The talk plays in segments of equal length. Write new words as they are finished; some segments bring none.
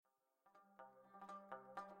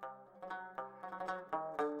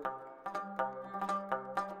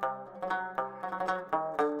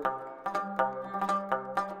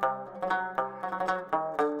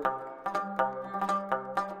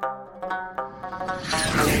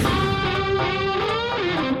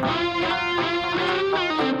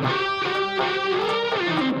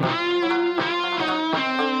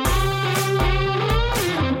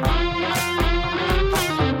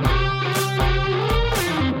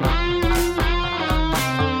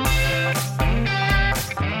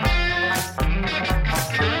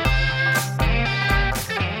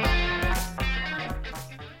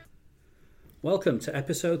Welcome to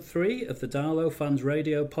episode 3 of the Darlow Fans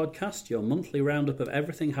Radio podcast, your monthly roundup of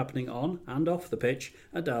everything happening on and off the pitch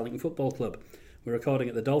at Darlington Football Club. We're recording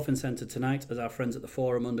at the Dolphin Centre tonight as our friends at the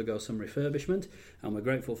Forum undergo some refurbishment, and we're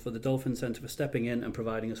grateful for the Dolphin Centre for stepping in and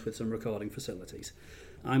providing us with some recording facilities.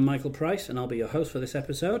 I'm Michael Price, and I'll be your host for this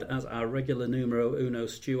episode as our regular numero uno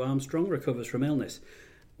Stu Armstrong recovers from illness.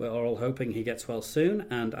 We're all hoping he gets well soon,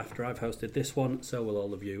 and after I've hosted this one, so will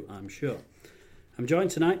all of you, I'm sure. I'm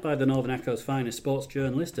joined tonight by the Northern Echo's finest sports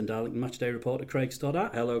journalist and Darlington Matchday reporter Craig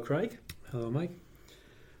Stoddart. Hello, Craig. Hello, Mike.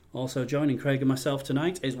 Also joining Craig and myself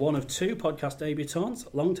tonight is one of two podcast debutants,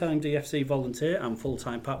 long-time DFC volunteer and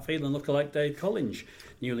full-time Pat Phelan lookalike Dave Collinge,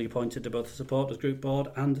 newly appointed to both the Supporters Group Board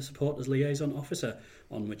and the Supporters Liaison Officer,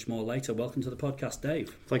 on which more later. Welcome to the podcast,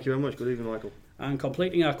 Dave. Thank you very much. Good evening, Michael. And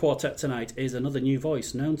completing our quartet tonight is another new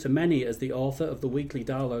voice, known to many as the author of the weekly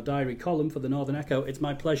Darlow Diary column for the Northern Echo. It's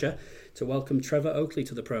my pleasure to welcome Trevor Oakley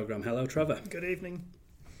to the programme. Hello, Trevor. Good evening.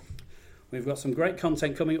 We've got some great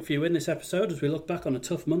content coming up for you in this episode as we look back on a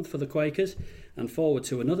tough month for the Quakers and forward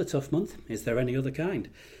to another tough month. Is there any other kind?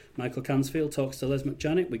 Michael Cansfield talks to Les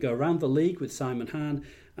McJannet. We go around the league with Simon Hahn,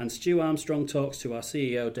 and Stu Armstrong talks to our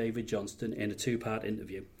CEO David Johnston in a two-part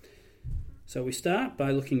interview. So we start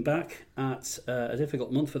by looking back at a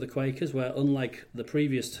difficult month for the Quakers, where unlike the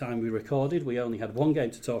previous time we recorded, we only had one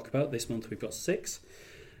game to talk about. This month we've got 6.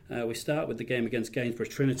 We start with the game against Gainsborough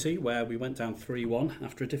Trinity, where we went down 3-1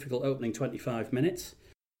 after a difficult opening 25 minutes.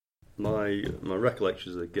 My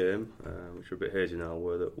recollections of the game, which are a bit hazy now,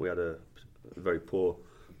 were that we had a very poor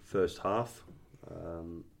first half,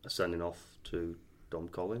 sending off to Dom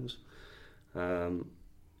Collinge.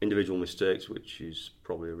 Individual mistakes, which is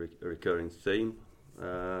probably a recurring theme.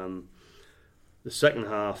 The second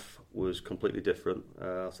half was completely different.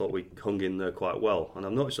 I thought we hung in there quite well, and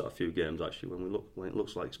I've noticed that a few games actually when it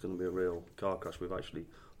looks like it's going to be a real car crash, we've actually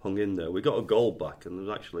hung in there. We got a goal back, and there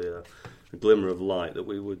was actually a glimmer of light that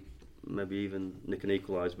we would maybe even nick and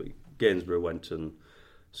equalise. But Gainsborough went and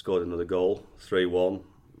scored another goal, 3-1.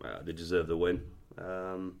 They deserved the win.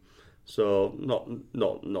 So not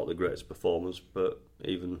the greatest performance, but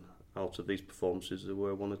even out of these performances, there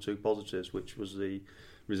were one or two positives, which was the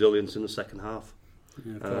resilience in the second half.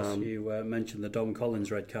 Yeah, of course, you mentioned the Dom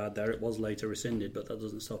Collins red card there. It was later rescinded, but that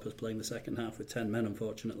doesn't stop us playing the second half with 10 men,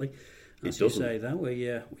 unfortunately. As you say, though,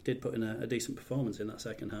 we did put in a decent performance in that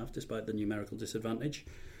second half, despite the numerical disadvantage.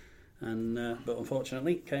 But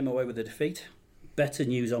unfortunately, came away with a defeat. Better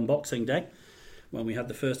news on Boxing Day, when we had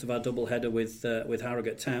the first of our double header with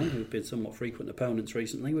Harrogate Town, who've been somewhat frequent opponents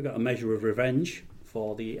recently. We got a measure of revenge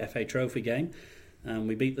for the FA Trophy game, and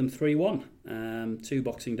we beat them 3-1. 2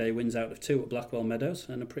 Boxing Day wins out of 2 at Blackwell Meadows,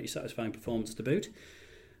 and a pretty satisfying performance to boot.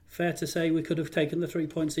 Fair to say we could have taken the 3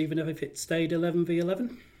 points even if it stayed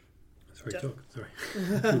 11v11? Sorry,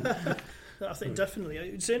 I think definitely.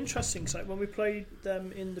 It's interesting, because when we played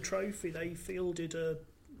them in the trophy, they fielded a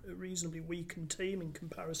reasonably weakened team in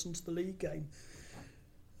comparison to the league game.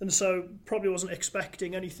 And so probably wasn't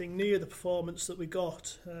expecting anything near the performance that we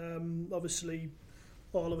got. Obviously,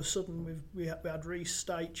 all of a sudden we had Reece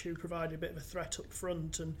State, who provided a bit of a threat up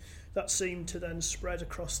front, and that seemed to then spread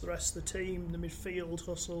across the rest of the team. The midfield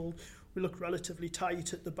hustled. We looked relatively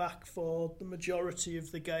tight at the back for the majority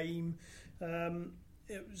of the game.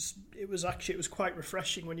 It was quite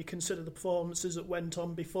refreshing when you consider the performances that went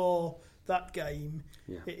on before that game.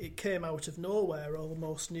 Yeah. It came out of nowhere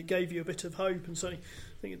almost, and it gave you a bit of hope. And so I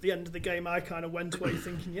think at the end of the game, I kind of went away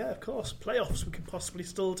thinking, yeah, of course, playoffs, we can possibly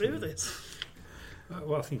still do this.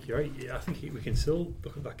 Well, I think you're right. Yeah, I think we can still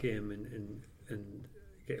look at that game and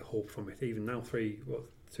get hope from it. Even now, 2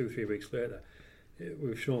 or 3 weeks later,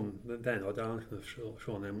 we've shown then, or Darlington have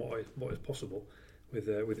shown them what is possible with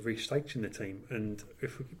Reece State in the team. And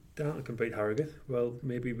if Darlington can beat Harrogate, well,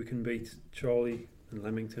 maybe we can beat Chorley and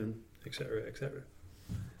Leamington, etc., etc.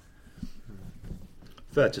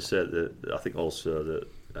 Fair to say that I think also that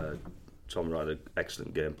Tom ran an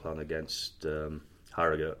excellent game plan against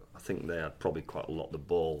Harrogate. I think they had probably quite a lot of the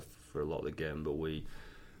ball for a lot of the game, but we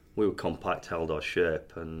were compact, held our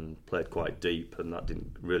shape, and played quite deep, and that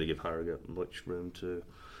didn't really give Harrogate much room to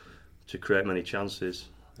create many chances.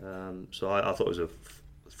 So I thought it was a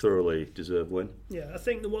thoroughly deserved win. Yeah, I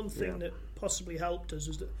think the one thing that possibly helped us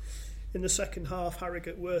is that in the second half,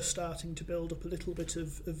 Harrogate were starting to build up a little bit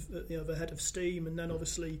of a head of steam, and then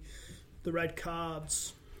obviously the red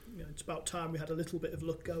cards. It's about time we had a little bit of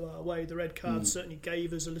luck go our way. The red cards certainly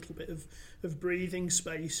gave us a little bit of breathing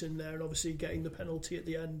space in there, and obviously getting the penalty at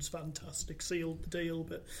the end is fantastic, sealed the deal.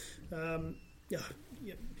 But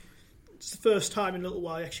it's the first time in a little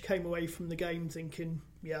while I actually came away from the game thinking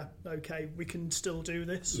yeah, okay, we can still do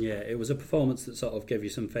this. Yeah, it was a performance that sort of gave you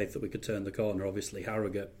some faith that we could turn the corner. Obviously,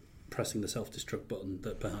 Harrogate pressing the self-destruct button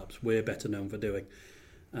that perhaps we're better known for doing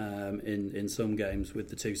in some games, with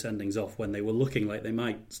the 2 sendings off when they were looking like they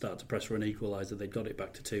might start to press for an equaliser. They'd got it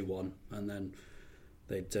back to 2-1, and then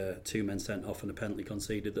they'd 2 men sent off and a penalty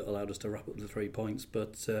conceded that allowed us to wrap up the 3 points.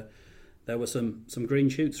 But there were some green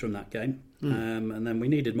shoots from that game, and then we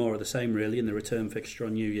needed more of the same really in the return fixture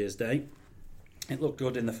on New Year's Day. It looked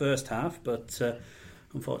good in the first half, but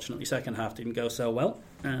unfortunately second half didn't go so well,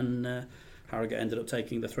 and Harrogate ended up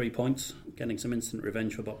taking the 3 points, getting some instant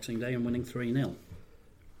revenge for Boxing Day and winning 3-0.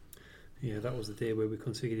 Yeah, that was the day where we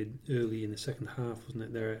conceded early in the second half, wasn't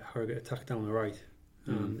it? There, Harrogate attacked down the right.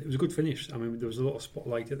 It was a good finish. I mean, there was a lot of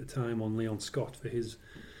spotlight at the time on Leon Scott for his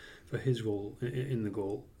role in the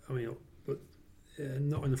goal. I mean, but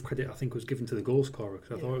not enough credit, I think, was given to the goal scorer,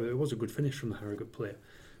 because I thought it was a good finish from the Harrogate player.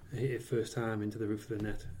 Hit it first time into the roof of the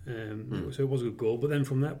net, so it was a good goal. But then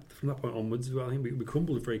from that point onwards, I think we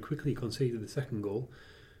crumbled very quickly, conceded the second goal,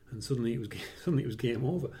 and suddenly it was game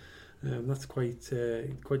over. That's quite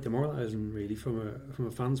demoralising, really, from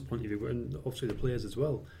a fan's point of view, and obviously the players as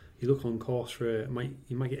well. You look on course for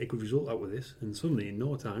you might get a good result out of this, and suddenly in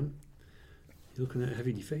no time you're looking at a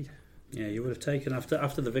heavy defeat. Yeah, you would have taken,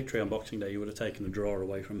 after the victory on Boxing Day, you would have taken a draw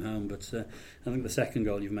away from home. But I think the second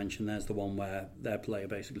goal you've mentioned there's the one where their player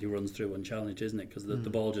basically runs through unchallenged, isn't it? Because the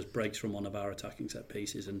ball just breaks from one of our attacking set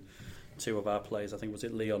pieces, and 2 of our players, I think was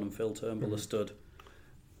it Leon and Phil Turnbull, are stood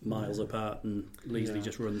miles apart, and Leasley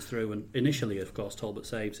just runs through. And initially, of course, Talbot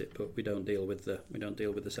saves it, but we don't deal with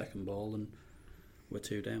the second ball, and we're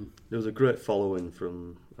 2 down. There was a great following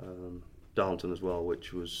from Downton as well,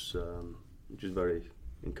 which was very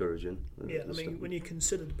encouraging. Yeah, I mean, when you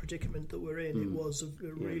consider the predicament that we're in, it was a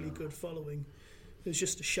really good following. It was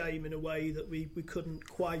just a shame in a way that we couldn't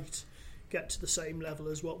quite get to the same level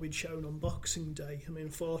as what we'd shown on Boxing Day. I mean,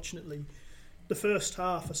 unfortunately, the first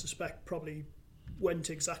half, I suspect, probably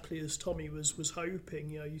went exactly as Tommy was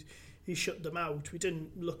hoping. You know, he shut them out. We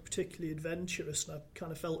didn't look particularly adventurous, and I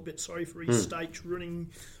kind of felt a bit sorry for East Stakes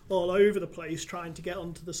running all over the place trying to get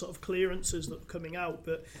onto the sort of clearances that were coming out.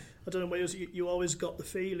 But I don't know where you always got the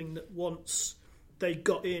feeling that once they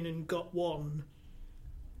got in and got one,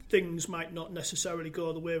 things might not necessarily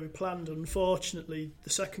go the way we planned. Unfortunately,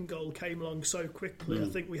 the second goal came along so quickly. I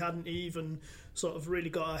think we hadn't even sort of really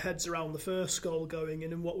got our heads around the first goal going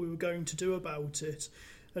in and what we were going to do about it.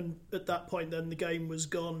 And at that point, then the game was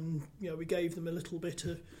gone. You know, we gave them a little bit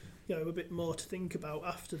of, a bit more to think about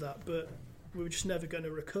after that, but we were just never going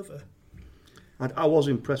to recover. I was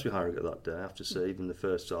impressed with Harrogate that day, I have to say, even the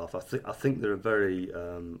first half. I think they're a very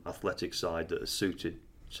athletic side that is suited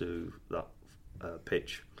to that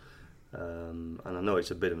pitch. And I know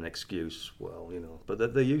it's a bit of an excuse,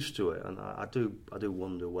 but they're used to it. And I do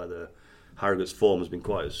wonder whether Harrogate's form has been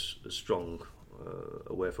quite as strong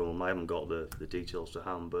away from them. I haven't got the details to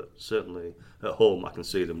hand, but certainly at home I can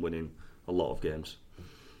see them winning a lot of games.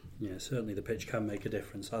 Yeah, certainly the pitch can make a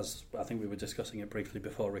difference, as I think we were discussing it briefly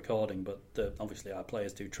before recording, but obviously our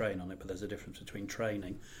players do train on it, but there's a difference between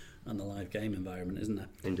training and the live game environment, isn't there?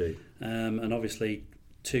 Indeed. And obviously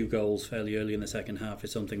 2 goals fairly early in the second half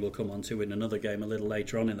is something we'll come on to in another game a little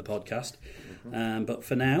later on in the podcast. But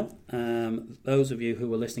for now, those of you who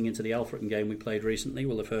were listening into the Alfreton game we played recently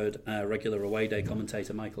will have heard our regular away day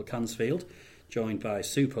commentator Michael Cansfield, joined by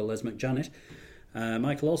super Les McJannet.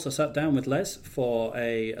 Michael also sat down with Les for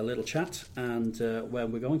a little chat, and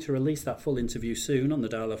we're going to release that full interview soon on the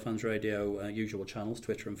Dial of Fans Radio usual channels,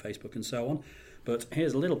 Twitter and Facebook and so on. But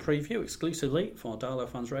here's a little preview exclusively for Dial of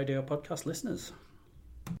Fans Radio podcast listeners.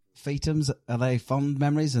 Feethams, are they fond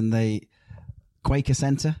memories? And the Quaker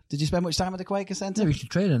Centre, did you spend much time at the Quaker Centre? Yeah, we used to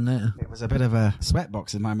train in there. It was a bit of a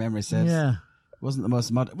sweatbox, as my memory says. Yeah. Wasn't the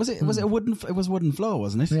most modern. Was it a wooden? It was wooden floor,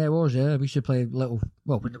 wasn't it? Yeah, it was. Yeah, we used to play when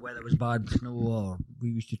the weather was bad, snow, or we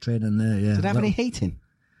used to train in there. Yeah. Did it have any heating?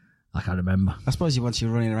 I can't remember. I suppose once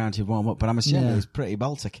you're running around, you warm up, but I'm assuming it was pretty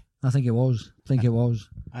Baltic. I think it was.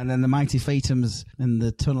 And then the mighty Feethams in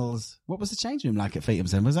the tunnels. What was the change room like at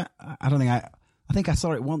Feethams then? Was that? I think I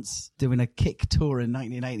saw it once doing a kick tour in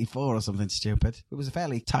 1984 or something stupid. It was a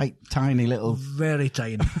fairly tight, tiny little. Very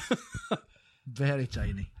tiny. Very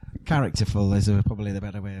tiny. Characterful is probably the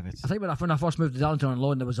better way of it. I think when I first moved to Darlington on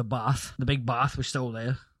loan, there was a bath. The big bath was still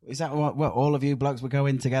there. Is that what all of you blokes would go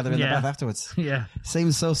in together in the bath afterwards? Yeah.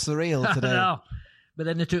 Seems so surreal today. No. But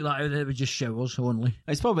then they took that out, it was just showers only.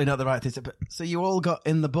 It's probably not the right thing to, but so you all got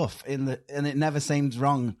in the buff and it never seemed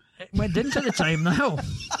wrong. It went into the time now.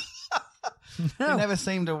 It never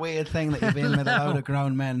seemed a weird thing that you've been with a load of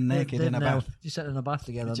grown men naked in a bath. Just sitting in a bath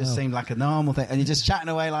together. It just seemed like a normal thing, and you're just chatting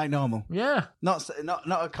away like normal. Yeah. Not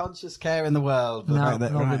a conscious care in the world. No, Like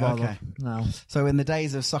that. not Right, bothered. okay. No. So in the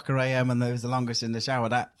days of Soccer AM and there was the longest in the shower,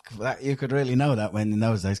 that you could really know that when in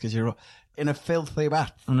those days because you're in a filthy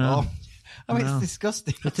bath. No. I mean, it's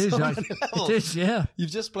disgusting. It is. It is. Yeah. You've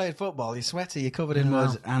just played football. You're sweaty. You're covered in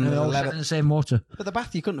mud, and they're all sitting in the same water. But the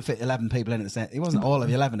bath, you couldn't fit 11 people in at the same. It wasn't all of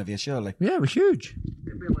you, 11 of you, surely. Yeah, it was huge.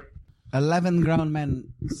 11 grown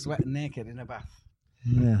men sweating naked in a bath.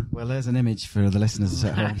 Yeah. Well, there's an image for the listeners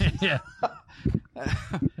at home. Yeah.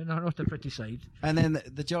 Not a pretty sight. And then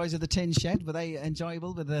the joys of the tin shed, were they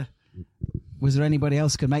enjoyable? Was there anybody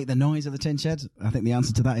else could make the noise of the tin shed? I think the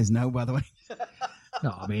answer to that is no, by the way.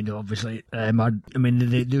 No, I mean, obviously,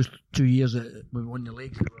 those 2 years that we won the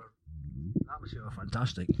league, that was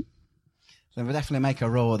fantastic. So we definitely make a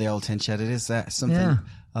roar of the old tin shed. It is something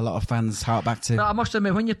a lot of fans hark back to. But I must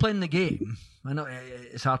admit, when you're playing the game, I know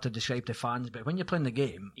it's hard to describe to fans, but when you're playing the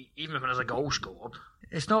game, even when there's a goal scored,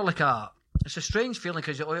 it's not like it's a strange feeling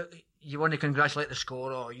because you want to congratulate the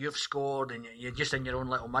scorer or you've scored and you're just in your own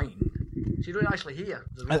little mind. So you don't actually hear.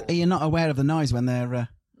 Are you not aware of the noise when they're...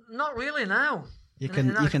 Not really now. You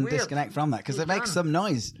can disconnect from that because it makes some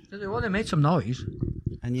noise. Well, they made some noise.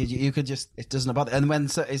 And you could just... It doesn't bother... And when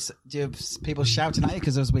do you have people shouting at you?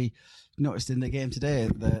 Because as we noticed in the game today,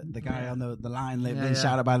 the guy on the line being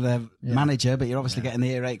shouted by the manager, but you're obviously getting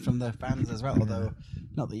the earache from the fans as well, although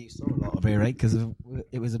not that you saw a lot of earache because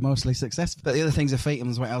it was mostly successful. But the other things of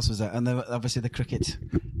Feetham's, what else was there? And obviously the cricket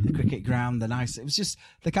ground, it was just,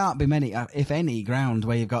 there can't be many, if any, ground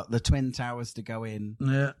where you've got the twin towers to go in.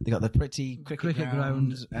 Yeah. They've got the pretty cricket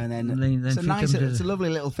ground. And then it's a nice, it's a lovely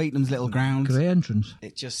little Feetham's little ground. Great entrance.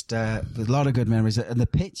 It just, with a lot of good memories. And the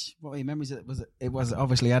pitch, what were your memories? It was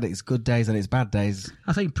obviously had its good days and its bad days.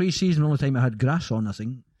 I think pre-season, the only time it had grass on, I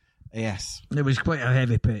think. Yes. It was quite a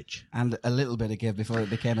heavy pitch. And a little bit of give before it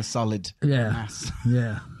became a solid mass.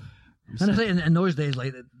 Yeah. And I think in those days,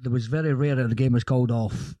 like, there was very rare that the game was called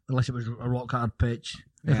off, unless it was a rock hard pitch.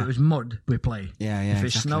 If it was mud, we play. Yeah, If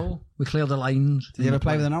it's snow, we clear the lines. Did you ever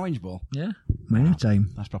play with an orange ball? Yeah, many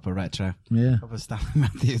times. That's proper retro. Yeah. Proper Stanley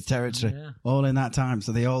Matthews territory. Yeah. All in that time.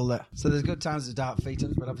 So so there's good times at Dart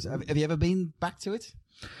Feetham's, but obviously, have you ever been back to it?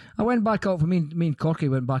 I went back up for me and Corky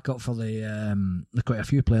went back up for the quite a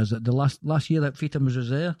few players. The last year that Feetham's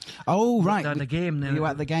was there. Oh right, the game. You were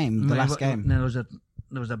at the game, the last game.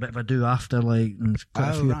 There was a bit of a do after, like, and quite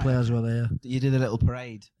a few players were there. You did a little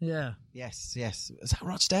parade. Yeah. Yes. Is that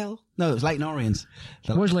Rochdale? No, it was Leighton Orient.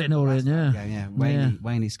 It was Leighton Orient, yeah. Yeah.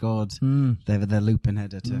 Wayne scored. They were their looping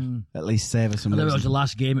header to at least save us from losing. It was the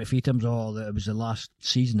last game at Feetham's, or it was the last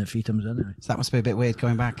season at Feetham's, anyway. So that must be a bit weird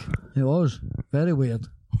going back. It was. Very weird.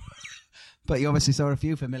 But you obviously saw a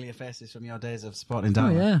few familiar faces from your days of sporting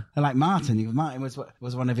Dartmoor. Oh, yeah. And like Martin. Martin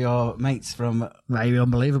was one of your mates from... Right,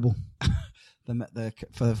 unbelievable.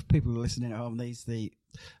 For people listening at home,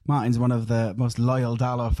 Martin's one of the most loyal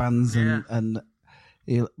Darlow fans, and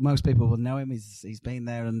most people will know him. He's been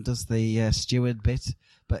there and does the steward bit,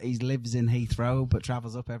 but he lives in Heathrow, but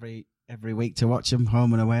travels up every week to watch him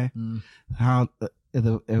home and away.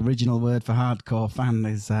 The original word for hardcore fan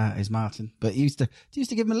is Martin. But do you used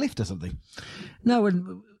to give him a lift or something? No,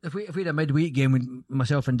 if we had a midweek game,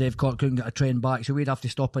 myself and Dave Court couldn't get a train back, so we'd have to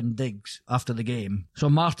stop in digs after the game. So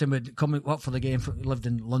Martin would come up for the game. He lived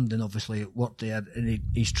in London, obviously, worked there, and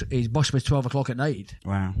his bus was 12 o'clock at night.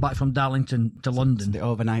 Wow! Back from Darlington to London, it's the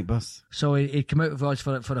overnight bus. So he'd come out with us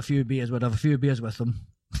for a few beers. We'd have a few beers with him.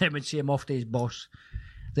 Then we'd see him off to his bus.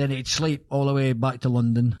 Then he'd sleep all the way back to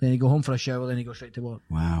London. Then he'd go home for a shower. Then he'd go straight to work.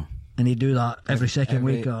 Wow. And he'd do that every second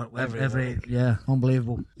week or every yeah,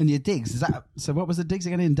 unbelievable. And your digs, so what was the digs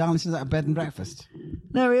again in Darlington? Is that a bed and breakfast?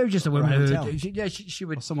 No, it was just a woman who... She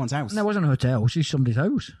would... Or someone's house? No, it wasn't a hotel. She's somebody's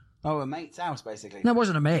house. Oh, a mate's house, basically. No, it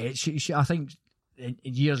wasn't a mate. She I think... In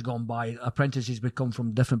years gone by, apprentices would come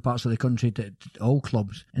from different parts of the country to old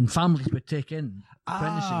clubs, and families would take in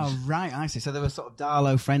apprentices. Oh, right, I see. So there were sort of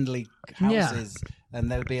Darlow-friendly houses,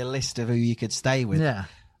 and there would be a list of who you could stay with. Yeah.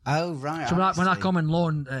 Oh, right. So when I come and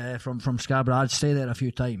loan from Scarborough, I'd stay there a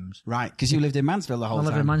few times. Right, because you lived in Mansfield the whole time. I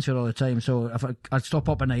lived in Mansfield all the time, so if I'd stop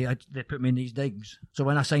up at night, they'd put me in these digs. So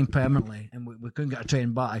when I signed permanently and we couldn't get a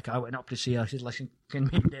train back, I went up to see her. I said, listen, can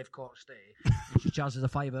me and Dave Court stay? And she charges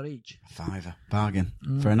 £5 each. £5, bargain,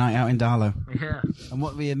 for a night out in Darlow. Yeah. And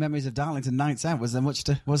what were your memories of Darlington nights out? Was there much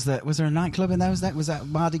was there a nightclub in those days? Was that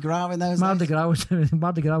Mardi Gras in those days?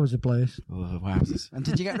 Mardi Gras was the place. Oh, wowzers. And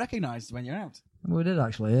did you get recognised when you're out? We did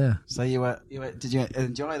actually, yeah. So did you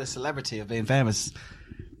enjoy the celebrity of being famous?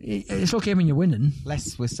 It's okay when you're winning.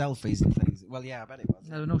 Less with selfies and things. Well, yeah, I bet it was.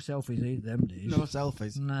 There were no selfies either them days. No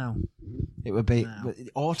selfies. No. It would be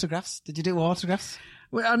autographs. Did you do autographs?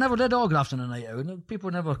 Well, I never did autographs on a night out.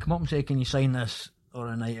 People never come up and say, "Can you sign this?" Or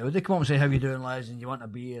a night out. They come up and say, "How you doing, lads?" And you want a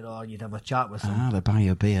beer, or you'd have a chat with them. They buy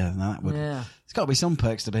you a beer. That would. Yeah. It's got to be some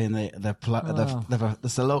perks to being the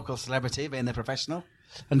local celebrity, being the professional.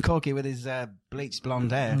 And Corky with his bleached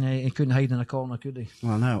blonde hair. Yeah, he couldn't hide in a corner, could he?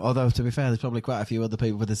 Well, no. Although, to be fair, there's probably quite a few other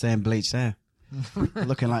people with the same bleached hair.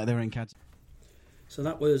 Looking like they were in catch. So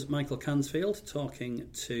that was Michael Cansfield talking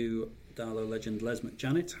to Darlow legend Les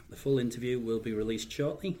McJannet. The full interview will be released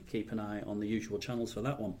shortly. Keep an eye on the usual channels for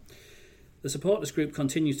that one. The supporters group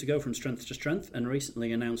continues to go from strength to strength and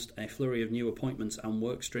recently announced a flurry of new appointments and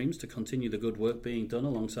work streams to continue the good work being done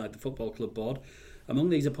alongside the Football Club board. Among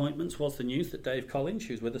these appointments was the news that Dave Collinge,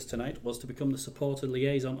 who's with us tonight, was to become the supporter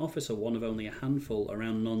liaison officer, one of only a handful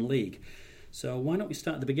around non-league. So why don't we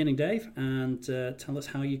start at the beginning, Dave, and tell us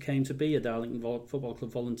how you came to be a Darlington Football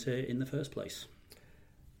Club volunteer in the first place.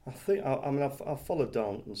 I think I've followed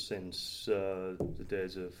Darlington since the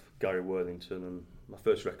days of Gary Worthington, and my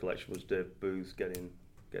first recollection was Dave Booth getting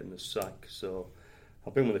the sack. So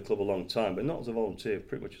I've been with the club a long time, but not as a volunteer,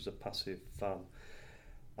 pretty much as a passive fan.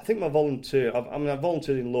 I think I volunteered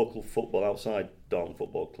in local football outside Darlington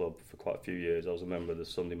Football Club for quite a few years. I was a member of the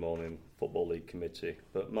Sunday morning Football League committee,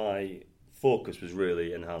 but my focus was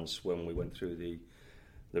really enhanced when we went through the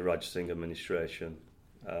Raj Singh administration,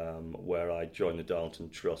 where I joined the Darlington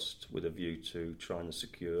Trust with a view to trying to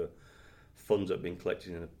secure funds that had been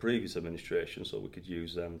collected in a previous administration so we could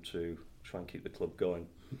use them to try and keep the club going.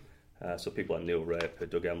 So people like Neil Raper,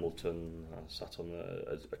 Doug Embleton, I sat on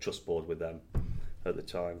a trust board with them at the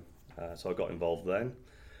time. So I got involved then.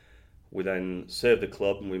 We then saved the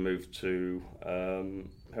club and we moved to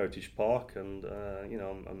Heritage Park, and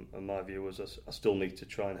and my view was I still need to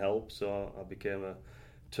try and help, so I became a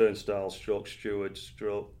turnstile stroke steward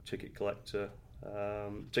stroke ticket collector,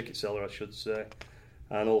 ticket seller I should say,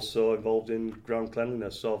 and also involved in ground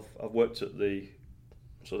cleanliness. So I've worked at the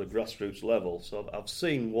sort of grassroots level, so I've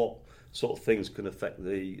seen what sort of things can affect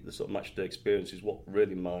the sort of match day experience, is what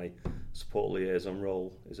really my support liaison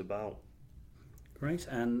role is about. Great,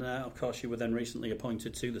 and of course you were then recently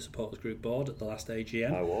appointed to the supporters group board at the last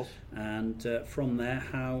AGM. I was. And from there,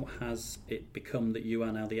 how has it become that you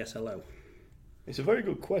are now the SLO? It's a very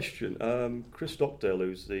good question. Chris Stockdale,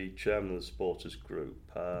 who's the chairman of the supporters group,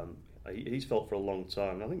 he's felt for a long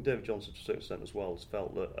time, and I think David Johnston to a certain extent as well, has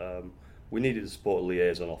felt that we needed a support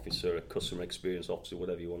liaison officer, a customer experience officer,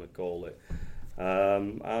 whatever you want to call it.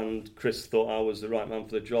 And Chris thought I was the right man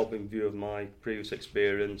for the job in view of my previous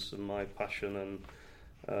experience and my passion and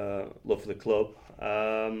love for the club.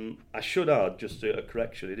 I should add, just a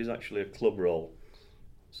correction, it is actually a club role.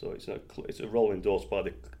 So it's a role endorsed by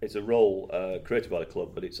it's a role created by the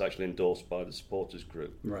club, but it's actually endorsed by the supporters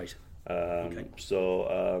group. Right. Okay.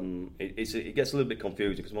 So it gets a little bit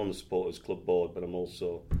confusing because I'm on the supporters club board, but I'm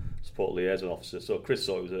also support liaison officer. So Chris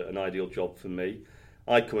thought it was an ideal job for me.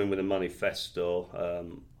 I come in with a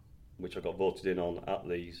manifesto, which I got voted in on at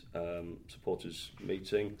the supporters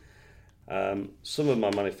meeting. Some of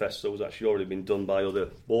my manifesto was actually already been done by other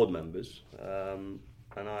board members, and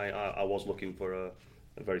I was looking for a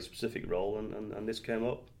very specific role, and this came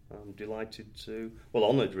up. I'm delighted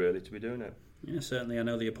honoured really to be doing it. Yeah, certainly. I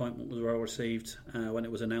know the appointment was well received when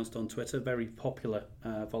it was announced on Twitter. Very popular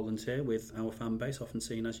volunteer with our fan base, often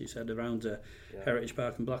seen, as you said, around Heritage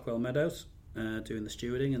Park and Blackwell Meadows, doing the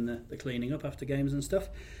stewarding and the cleaning up after games and stuff.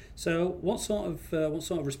 So, what sort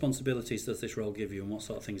of responsibilities does this role give you, and what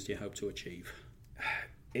sort of things do you hope to achieve?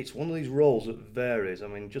 It's one of these roles that varies. I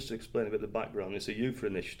mean, just to explain a bit of the background, it's a youth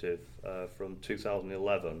initiative from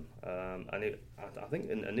 2011, and I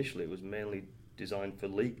think initially it was mainly designed for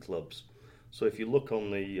league clubs. So if you look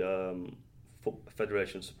on the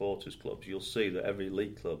Federation Supporters Clubs, you'll see that every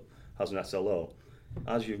league club has an SLO.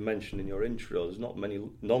 As you've mentioned in your intro, there's not many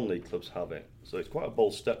non-league clubs have it. So it's quite a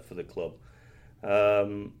bold step for the club.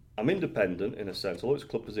 I'm independent in a sense. Although it's a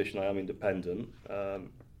club position, I am independent.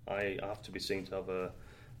 I have to be seen to have a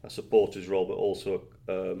supporters role, but also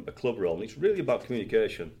a club role. And it's really about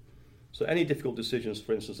communication. So any difficult decisions,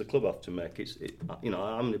 for instance, the club have to make,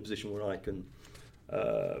 I'm in a position where I can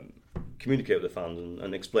communicate with the fans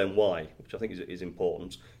and explain why, which I think is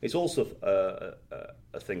important. It's also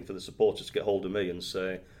a thing for the supporters to get hold of me and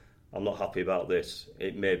say, I'm not happy about this.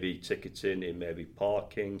 It may be ticketing, it may be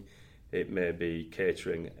parking, it may be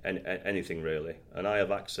catering, anything really. And I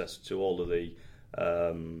have access to all of the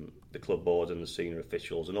club board and the senior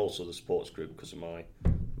officials, and also the sports group because of my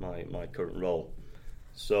current role.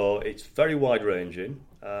 So it's very wide ranging.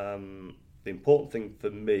 The important thing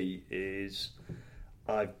for me is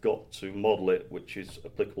I've got to model it which is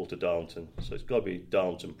applicable to Darlington. So it's got to be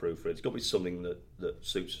Darlington proof. It's got to be something that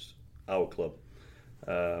suits our club.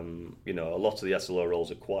 You know, a lot of the SLO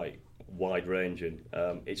roles are quite wide ranging.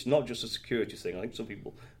 It's not just a security thing. I think some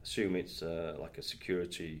people assume it's like a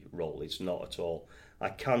security role. It's not at all. I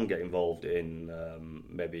can get involved in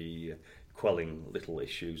maybe quelling little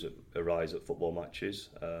issues that arise at football matches.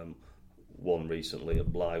 One recently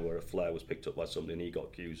at Bly where a flare was picked up by somebody and he got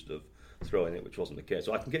accused of throwing it, which wasn't the case.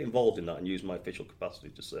 So I can get involved in that and use my official capacity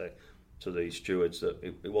to say to the stewards that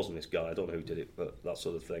it wasn't this guy. I don't know who did it, but that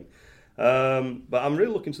sort of thing. But I'm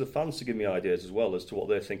really looking to the fans to give me ideas as well as to what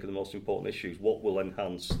they think are the most important issues. What will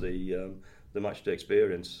enhance the match day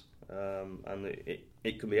experience? And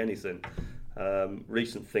it can be anything.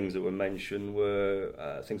 Recent things that were mentioned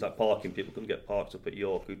were things like parking. People couldn't get parked up at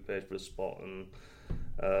York who'd paid for a spot, and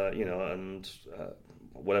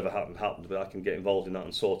whatever happened. But I can get involved in that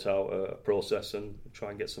and sort out a process and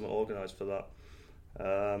try and get something organised for that.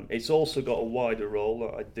 It's also got a wider role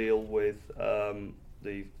that I deal with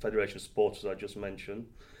the Federation of Supporters I just mentioned.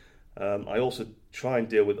 I also try and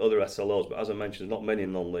deal with other SLOs, but as I mentioned, there's not many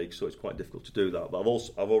in non-league, so it's quite difficult to do that. But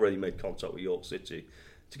I've already made contact with York City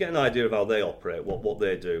to get an idea of how they operate, what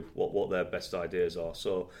they do, what their best ideas are.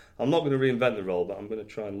 So I'm not going to reinvent the role, but I'm going to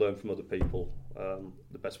try and learn from other people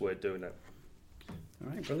the best way of doing it. All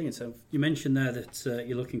right, brilliant. So you mentioned there that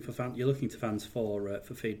you're looking to fans for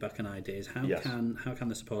feedback and ideas. How can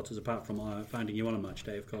the supporters, apart from finding you on a match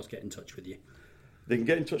day, of course, get in touch with you? They can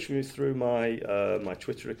get in touch with me through my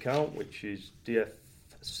Twitter account, which is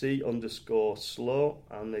DFC_slow,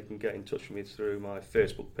 and they can get in touch with me through my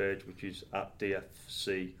Facebook page, which is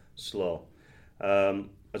 @DFCslow.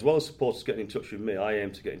 As well as supporters getting in touch with me, I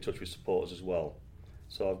aim to get in touch with supporters as well.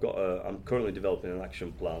 So I'm currently developing an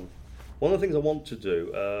action plan. One of the things I want to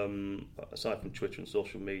do, aside from Twitter and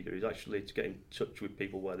social media, is actually to get in touch with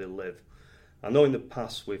people where they live. I know in the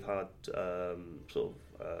past we've had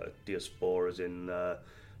diasporas in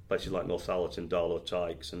places like Northallerton, Darlow,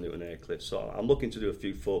 Tykes and Newton Aycliffe. So I'm looking to do a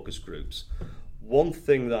few focus groups. One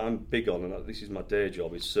thing that I'm big on, and this is my day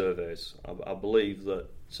job, is surveys. I believe that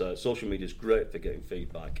social media is great for getting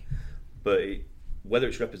feedback, but whether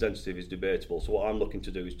it's representative is debatable. So what I'm looking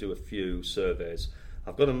to do is do a few surveys.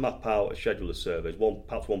 I've got to map out a schedule of surveys,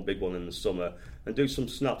 perhaps one big one in the summer, and do some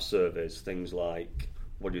snap surveys, things like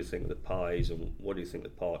what do you think of the pies and what do you think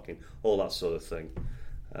of the parking, all that sort of thing.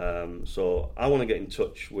 So I want to get in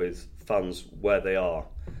touch with fans where they are.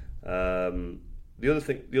 The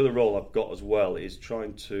other role I've got as well is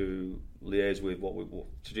trying to liaise with what we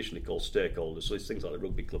traditionally call stakeholders. So it's things like the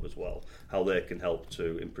rugby club as well, how they can help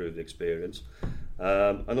to improve the experience,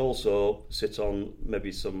 and also sit on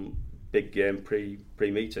maybe some big game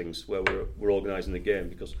pre-meetings where we're organising the game,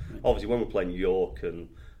 because obviously when we're playing York and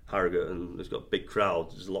Harrogate and there's got big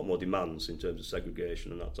crowds, there's a lot more demands in terms of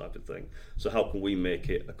segregation and that type of thing. So how can we make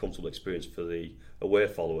it a comfortable experience for the away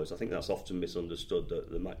followers? I think that's often misunderstood,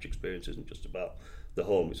 that the match experience isn't just about the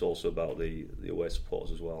home, it's also about the away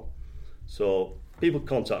supporters as well. So people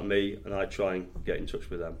contact me and I try and get in touch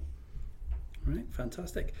with them. Right,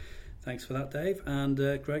 fantastic. Thanks for that, Dave. And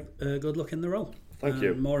Craig, good luck in the role. Thank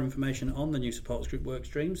you. More information on the new supporters group work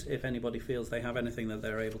streams, if anybody feels they have anything that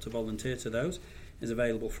they're able to volunteer to those, is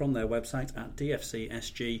available from their website at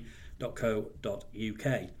dfcsg.co.uk.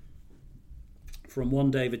 From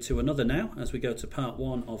one David to another now, as we go to part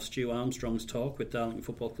one of Stu Armstrong's talk with Darlington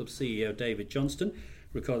Football Club CEO David Johnston,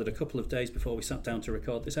 recorded a couple of days before we sat down to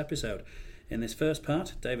record this episode. In this first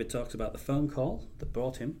part, David talks about the phone call that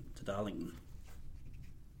brought him to Darlington.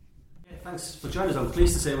 Thanks for joining us. I'm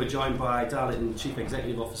pleased to say we're joined by Darlington Chief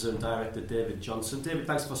Executive Officer and Director David Johnston. David,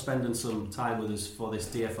 thanks for spending some time with us for this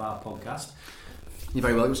DFR podcast. You're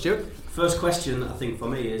very welcome, Stuart. First question, I think, for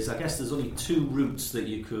me is, I guess there's only two routes that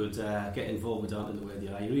you could get involved with Darlington the way they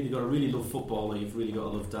are. You've either got to really love football or you've really got to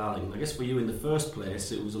love Darlington. I guess for you in the first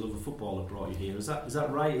place, it was a love of football that brought you here. Is that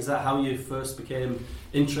right? Is that how you first became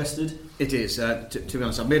interested? It is. To be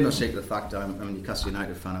honest, I've made no secret of the fact I'm a Newcastle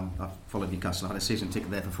United fan. I've followed Newcastle. I had a season ticket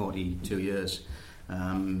there for 42 years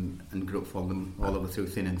and grew up following them all over through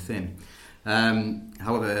thin and thin.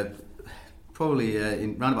 However, probably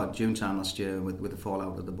round about June time last year, with the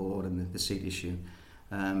fallout of the board and the seat issue,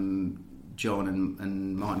 John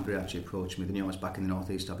and Martin Gray actually approached me. They knew I was back in the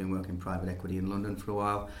North East. I've been working in private equity in London for a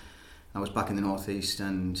while. I was back in the North East,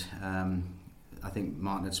 and I think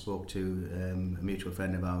Martin had spoke to a mutual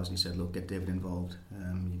friend of ours, and he said, look, get David involved.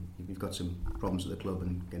 You've got some problems at the club,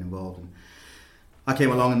 and get involved. And I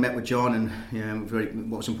came along and met with John, and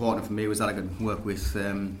what was important for me was that I could work with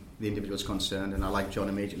the individuals concerned, and I liked John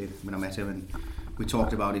immediately when I met him, and we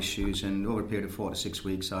talked about issues, and over a period of 4 to 6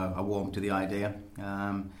 weeks, I warmed to the idea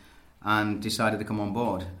and decided to come on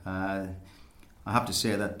board. I have to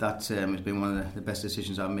say that has been one of the best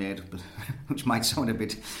decisions I've made, which might sound a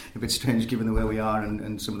bit strange given the way we are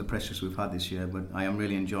and some of the pressures we've had this year. But I am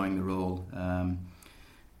really enjoying the role.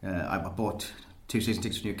 I bought 2 season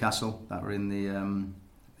tickets for Newcastle that were in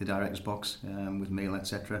the director's box with meal,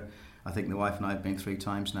 etc. I think the wife and I have been 3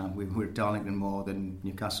 times now. We're at Darlington more than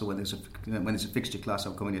Newcastle. When there's a fixture class,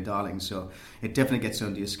 I'm coming to Darlington. So it definitely gets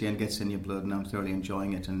under your skin, gets in your blood, and I'm thoroughly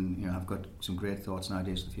enjoying it. And I've got some great thoughts and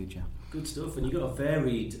ideas for the future. Good stuff. And you've got a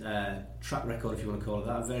varied track record, if you want to call it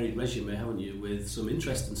that, a varied resume, haven't you, with some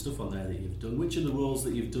interesting stuff on there that you've done. Which of the roles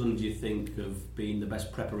that you've done do you think have been the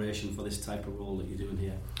best preparation for this type of role that you're doing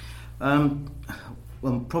here?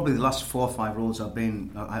 Well, probably the last 4 or 5 roles I've done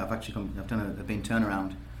a been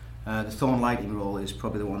turnaround. The Thorn Lighting role is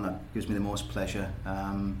probably the one that gives me the most pleasure.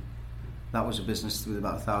 That was a business with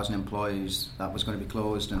about 1,000 employees that was going to be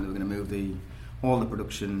closed, and they were going to move all the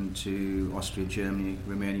production to Austria, Germany,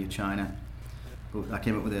 Romania, China. But I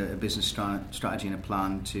came up with a business strategy and a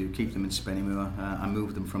plan to keep them in Spennymoor. I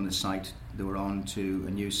moved them from the site they were on to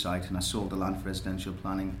a new site, and I sold the land for residential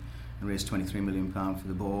planning and raised £23 million for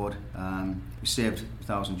the board. We saved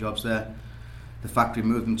 1,000 jobs there. The factory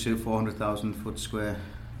moved them to 400,000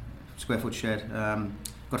 square foot shed.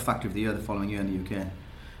 Got Factory of the Year the following year in the UK.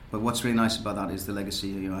 But what's really nice about that is the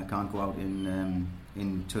legacy. I can't go out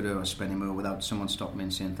in Tudor or Spennymoor without someone stopping me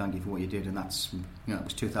and saying thank you for what you did. And that's it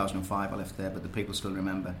was 2005 I left there, but the people still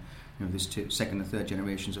remember. There's 2nd and 3rd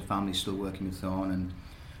generations of families still working with Thorn, and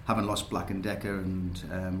having lost Black and Decker and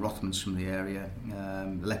Rothmans from the area,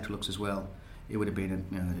 Electrolux as well. It would have been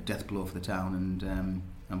a death blow for the town, and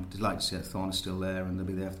I'm delighted to see that Thorn is still there, and they'll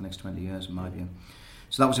be there for the next 20 years in my view.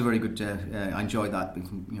 So that was a very good. I enjoyed that,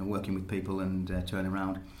 working with people and turning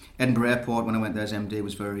around. Edinburgh Airport, when I went there as MD,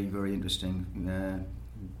 was very, very interesting.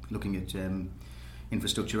 Looking at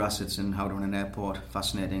infrastructure assets and how to run an airport,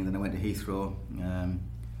 fascinating. Then I went to Heathrow.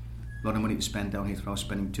 A lot of money to spend down Heathrow,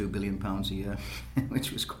 spending £2 billion a year,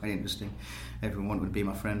 which was quite interesting. Everyone wanted to be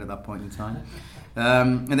my friend at that point in time.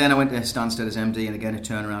 And then I went to Stansted as MD, and again a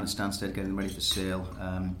turnaround at Stansted, getting them ready for sale.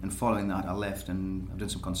 And following that, I left, and I've done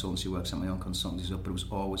some consultancy work, set my own consultancies up, but it was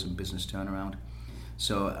always a business turnaround.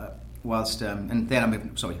 So then I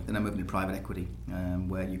moved into private equity,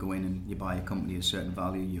 where you go in and you buy a company at a certain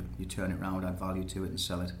value, you turn it around, add value to it, and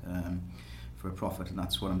sell it for a profit, and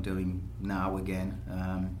that's what I'm doing now again.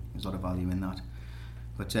 There's a lot of value in that.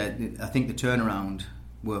 But I think the turnaround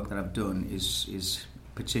work that I've done is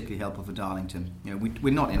particularly helpful for Darlington.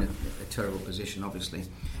 We're not in a terrible position, obviously,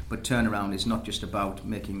 but turnaround is not just about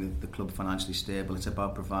making the club financially stable. It's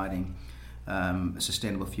about providing a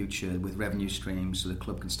sustainable future with revenue streams so the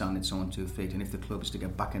club can stand its own 2 feet. And if the club is to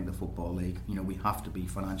get back into the Football League, we have to be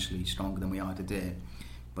financially stronger than we are today.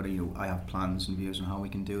 But I have plans and views on how we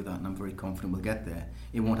can do that, and I'm very confident we'll get there.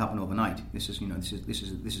 It won't happen overnight. This is a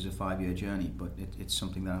 5-year journey, but it's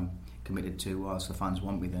something that I'm committed to. Whilst the fans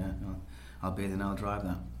want me there, I'll be there and I'll drive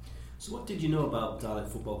that. So what did you know about Darlington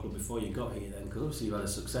Football Club before you got here then? Because obviously you had a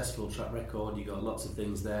successful track record, you got lots of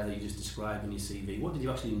things there that you just described in your CV. What did you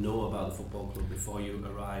actually know about the football club before you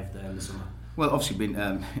arrived there in the summer? Well, obviously,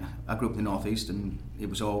 I grew up in the North East, and it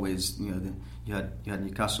was always, you had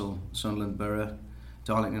Newcastle, Sunderland, Borough,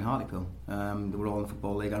 Darlington and Hartlepool. They were all in the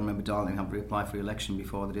Football League. I remember Darlington having to apply for election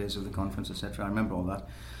before the days of the conference, etc. I remember all that.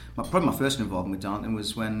 Probably my first involvement with Darlington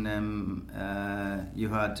was when you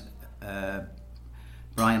had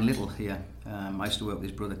Brian Little here. I used to work with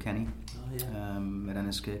his brother Kenny at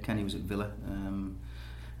NSK. Kenny was at Villa. And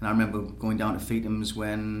I remember going down to Feetham's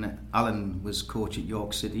when Alan was coach at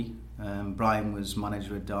York City. Brian was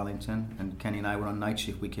manager at Darlington, and Kenny and I were on night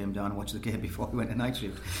shift. We came down and watched the game before we went to night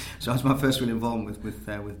shift. So that was my first real involvement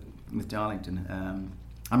with Darlington.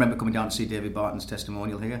 I remember coming down to see David Barton's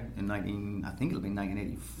testimonial here in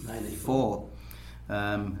 1984.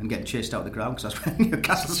 And getting chased out of the ground because I was wearing a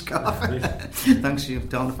Newcastle scarf. Thanks to you,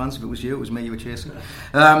 Darlington fans. If it was you, it was me you were chasing.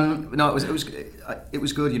 No, it was good. I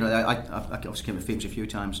obviously came to Feetham's a few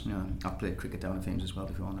times. I've played cricket down at Feetham's as well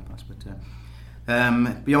before in the past. But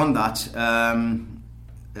beyond that, I'm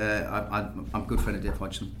a good friend of Dave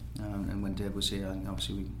Hodgson. And when Dave was here,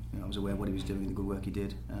 obviously I was aware of what he was doing, the good work he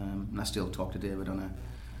did. And I still talk to David on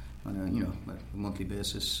a monthly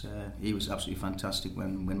basis. He was absolutely fantastic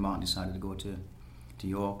when Martin decided to go to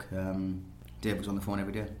York. Dave was on the phone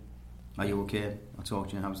every day. Are you okay? I'll talk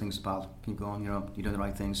to you. How's things, pal? Keep going. You're doing the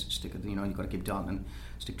right things. Stick it. You've got to keep Darlington,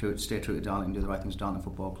 stick to it, stay true to Darlington, do the right things. Darlington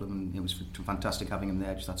Football Club, and it was fantastic having him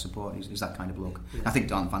there. Just that support. He's that kind of bloke. Yeah. I think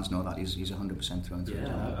Darlington fans know that. He's 100% through and through.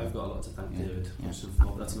 Yeah, I've got a lot to thank David. Yeah.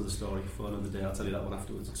 But that's another story for another day. I'll tell you that one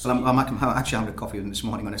afterwards. Well, I'm actually having a coffee with him this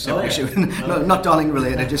morning on a separate issue. Not Darlington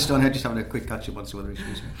related. Just having a quick catch up on some other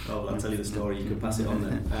issues. Oh, I'll tell you the story. You can pass it on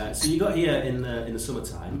then. So you got here in the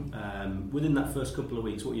summertime. Within that first couple of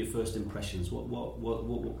weeks, what were your first impressions? What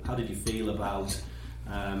how did you feel about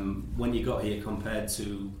when you got here compared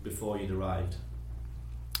to before you'd arrived?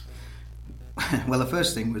 Well, the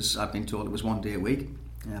first thing was I'd been told it was 1 day a week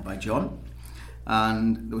by John,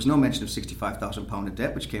 and there was no mention of £65,000 of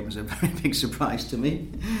debt, which came as a very big surprise to me.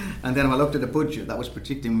 And then when I looked at the budget that was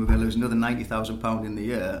predicting we were going to lose another £90,000 in the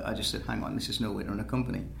year, I just said, hang on, this is no way to run a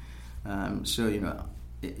company. So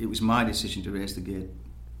it was my decision to raise the gate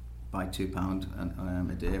by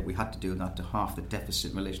 £2 a day. We had to do that to half the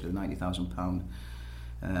deficit in relation to the £90,000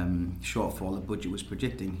 shortfall the budget was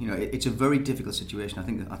predicting. It's a very difficult situation. I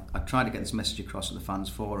think I tried to get this message across at the fans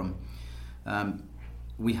forum.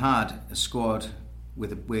 We had a squad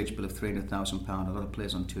with a wage bill of £300,000, a lot of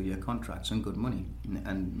players on 2-year contracts and good money.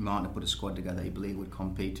 And Martin had put a squad together he believed would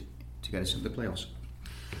compete to get us into the playoffs.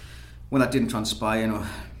 Well, that didn't transpire.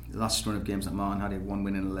 The last run of games that Martin had 1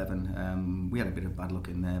 win in 11. We had a bit of bad luck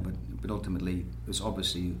in there, but ultimately it was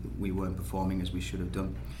obviously we weren't performing as we should have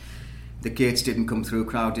done. The gates didn't come through,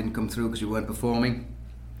 crowd didn't come through because we weren't performing.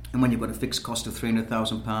 And when you've got a fixed cost of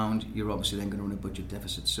 £300,000, you're obviously then going to run a budget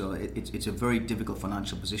deficit. So it's a very difficult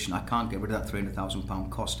financial position. I can't get rid of that £300,000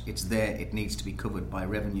 cost. It's there. It needs to be covered by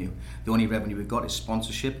revenue. The only revenue we've got is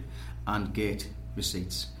sponsorship and gate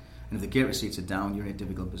receipts. And if the gate receipts are down, you're in a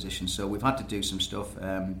difficult position. So we've had to do some stuff.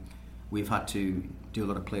 We've had to do a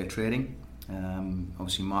lot of player trading.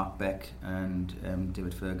 Obviously Mark Beck and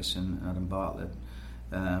David Ferguson and Adam Bartlett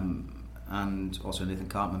and also Nathan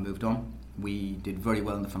Cartman moved on. We did very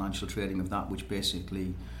well in the financial trading of that, which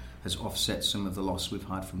basically has offset some of the loss we've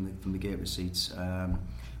had from the gate receipts.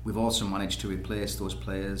 We've also managed to replace those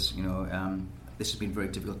players. This has been very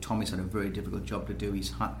difficult. Tommy's had a very difficult job to do.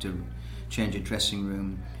 He's had to change a dressing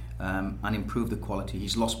room and improve the quality.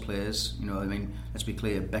 He's lost players. Let's be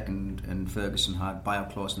clear, Beck and Ferguson had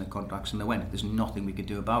buyout clause in their contracts and they went. There's nothing we could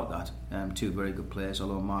do about that. 2 very good players,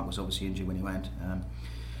 although Mark was obviously injured when he went.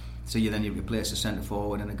 So you replace a centre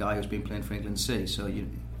forward and a guy who's been playing for England C. So you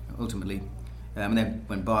ultimately, and then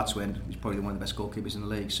when Bart's went, he's probably one of the best goalkeepers in the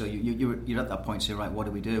league. So you're at that point saying, right, what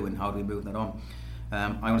do we do and how do we move that on?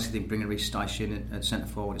 I honestly think bringing Reece Dyche in at centre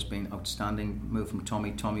forward has been outstanding. Move from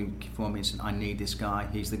Tommy phoned me and said, I need this guy.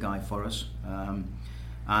 He's the guy for us,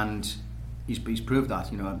 and he's proved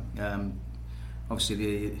that.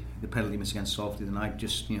 Obviously the penalty miss against Salford the night.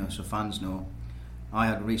 Just so fans know, I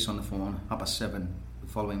had Reece on the phone 7:30 the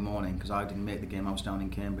following morning because I didn't make the game. I was down in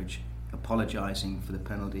Cambridge, apologising for the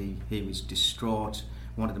penalty. He was distraught.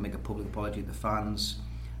 Wanted to make a public apology to the fans.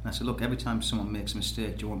 And I said, look, every time someone makes a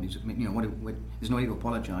mistake, do you want me to, there's no need to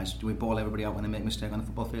apologise. Do we ball everybody out when they make a mistake on the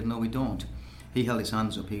football field? No, we don't. He held his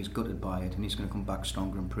hands up, he was gutted by it, and he's going to come back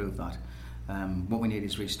stronger and prove that. What we need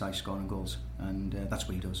is Reece Dyche scoring goals, and that's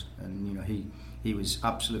what he does. And he was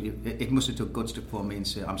absolutely. It must have took guts to phone me and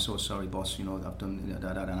say, I'm so sorry, boss. I've done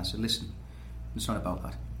that. And I said, listen, it's not about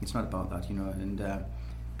that. It's not about that. And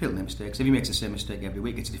people make mistakes. If he makes the same mistake every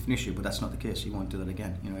week, it's a different issue. But that's not the case. He won't do that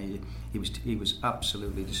again. He was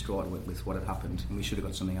absolutely distraught with what had happened, and we should have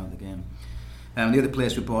got something out of the game. The other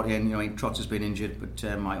players we brought in, Trotz has been injured, but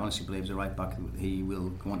I honestly believe as a right back he will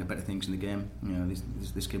go on to better things in the game.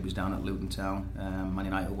 This kid was down at Luton Town. Man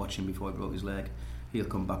United were watching before he broke his leg. He'll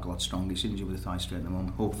come back a lot stronger. He's injured with a thigh strain at the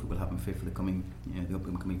moment. Hopefully we'll have him fit for the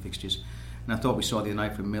upcoming fixtures. And I thought we saw the other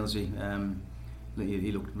night from Millsy.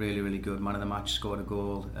 He looked really, really good. Man of the match, scored a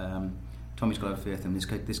goal. Tommy's got a lot of faith in this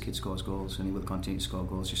kid scores goals, and he will continue to score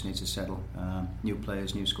goals. Just needs to settle. New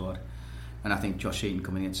players, new squad. And I think Josh Eaton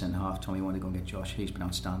coming in at centre half. Tommy wanted to go and get Josh. He's been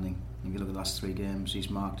outstanding. If you look at the last 3 games, he's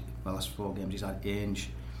marked. Well, last 4 games, he's had Ainge,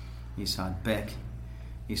 he's had Beck,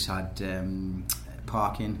 he's had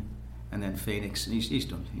Parkin, and then Phoenix. And he's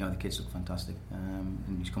done. The kids look fantastic,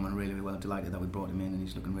 and he's coming really, really well. I'm delighted that we brought him in, and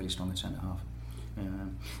he's looking really strong at centre half.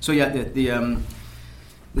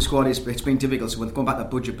 The squad it's been difficult. So when going back to that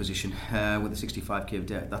budget position with the 65k of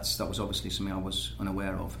debt, that was obviously something I was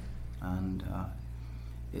unaware of, and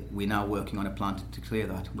we're now working on a plan to clear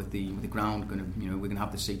that with the ground. We're going to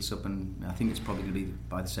have the seats up, and I think it's probably going to be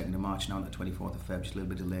by the 2nd of March now, the 24th of Feb. Just a little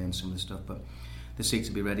bit of delay in some of the stuff, but the seats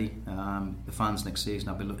will be ready. The fans next season,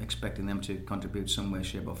 I'll be expecting them to contribute some way,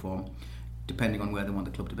 shape or form, depending on where they want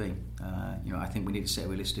the club to be. I think we need to set a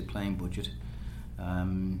realistic playing budget.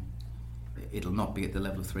 it'll not be at the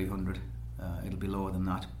level of 300. It'll be lower than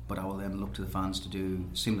that, but I will then look to the fans to do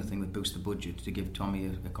a similar thing with boost the budget, to give Tommy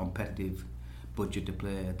a competitive budget to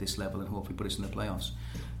play at this level and hopefully put us in the playoffs.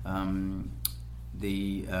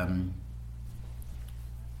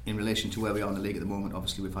 In relation to where we are in the league at the moment,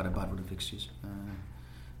 obviously we've had a bad run of fixtures,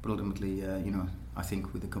 but ultimately, I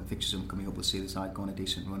think with the fixtures coming up, we'll see the side go on a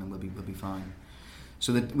decent run and we'll be fine.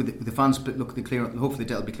 So with the fans, look, hopefully the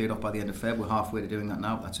debt will be cleared off by the end of Feb. We're halfway to doing that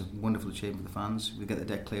now. That's a wonderful achievement for the fans. We get the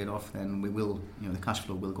debt cleared off, then we will, the cash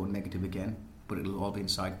flow will go negative again, but it'll all be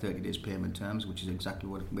inside 30 days payment terms, which is exactly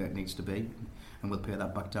where it needs to be, and we'll pay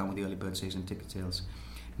that back down with the early bird season ticket sales.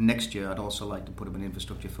 Next year, I'd also like to put up an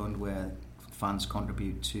infrastructure fund where fans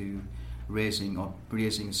contribute to raising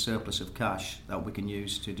a surplus of cash that we can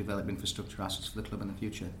use to develop infrastructure assets for the club in the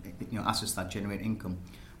future. Assets that generate income.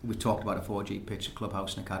 We've talked about a 4G pitch, a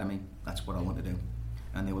clubhouse, an academy. That's what I want to do,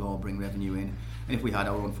 and they will all bring revenue in. And if we had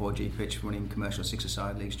our own 4G pitch running commercial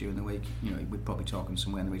six-a-side leagues during the week, we'd probably talking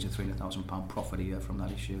somewhere in the region of £300,000 profit a year from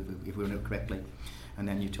that issue if we run it correctly. And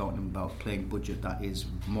then you're talking about playing budget that is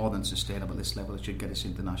more than sustainable at this level. It should get us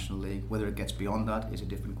into the National League. Whether it gets beyond that is a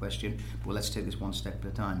different question. But let's take this one step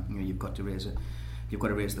at a time. You've got to raise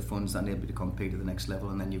the funds that enable you to compete at the next level,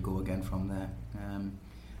 and then you go again from there.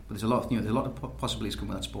 But there's a lot of possibilities coming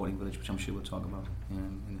with that sporting village, which I'm sure we'll talk about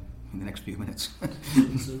in the next few minutes.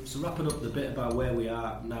 so wrapping up the bit about where we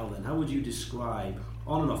are now, then, how would you describe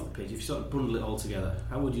on and off the pitch, if you sort of bundle it all together,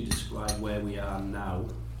 how would you describe where we are now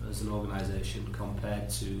as an organisation compared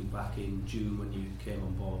to back in June when you came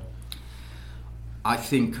on board? I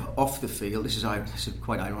think off the field, this is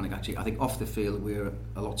quite ironic actually, I think off the field we're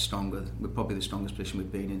a lot stronger. We're probably the strongest position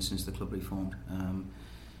we've been in since the club reformed.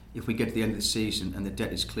 If we get to the end of the season and the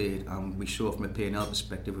debt is cleared and we show from a P&L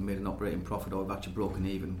perspective we've made an operating profit or we've actually broken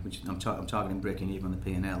even, which I'm targeting breaking even on the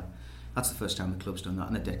P&L, that's the first time the club's done that,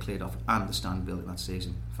 and the debt cleared off and the stand built in that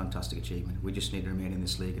season. Fantastic achievement. We just need to remain in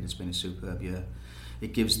this league, and it's been a superb year.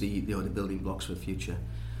 It gives the building blocks for the future.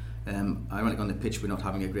 Ironically, on the pitch we're not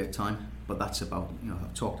having a great time, but that's about,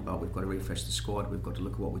 I've talked about, we've got to refresh the squad, we've got to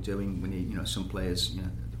look at what we're doing. We need, some players,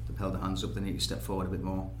 they've held their hands up, they need to step forward a bit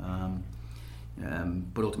more.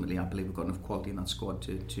 But ultimately, I believe we've got enough quality in that squad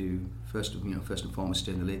to first and foremost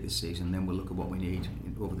stay in the league this season. Then we'll look at what we need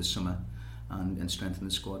over the summer and strengthen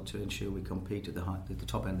the squad to ensure we compete at the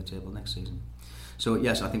top end of the table next season. So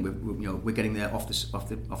yes, I think we're getting there off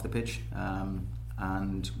the pitch,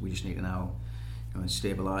 and we just need to now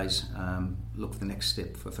stabilise, look for the next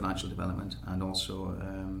step for financial development, and also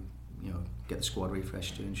get the squad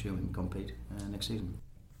refreshed to ensure we can compete next season.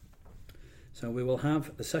 So we will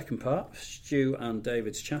have the second part, Stu and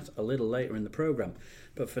David's chat, a little later in the programme.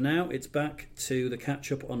 But for now, it's back to the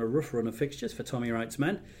catch-up on a rough run of fixtures for Tommy Wright's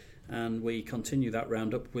men. And we continue that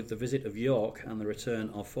roundup with the visit of York and the return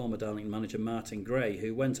of former Darlington manager Martin Gray,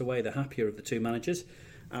 who went away the happier of the two managers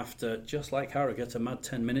after, just like Harrogate, a mad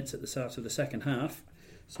 10 minutes at the start of the second half.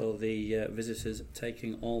 So the visitors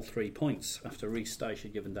taking all 3 points after Rhys Dyche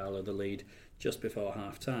had given Darlow the lead just before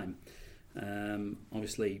half-time.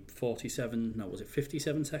 Obviously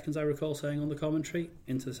 57 seconds I recall saying on the commentary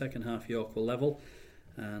into the second half York were level,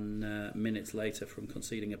 and minutes later from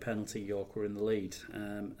conceding a penalty York were in the lead.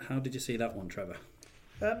 How did you see that one, Trevor?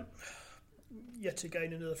 Yet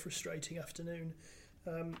again another frustrating afternoon.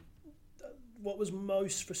 What was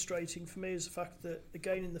most frustrating for me is the fact that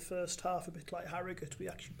again in the first half, a bit like Harrogate, we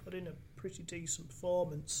actually put in a pretty decent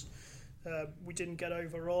performance. We didn't get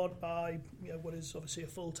overawed by what is obviously a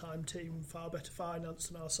full-time team, far better finance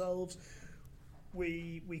than ourselves.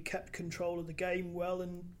 We kept control of the game well,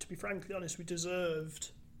 and to be frankly honest, we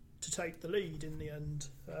deserved to take the lead in the end.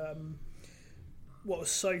 What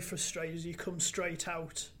was so frustrating is you come straight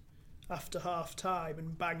out after half-time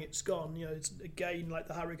and bang, it's gone. It's again like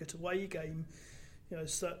the Harrogate away game.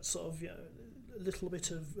 It's that sort of a little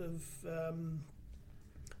bit of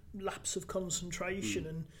lapse of concentration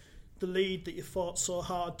and the lead that you fought so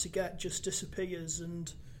hard to get just disappears,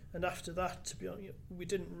 and after that, to be honest, we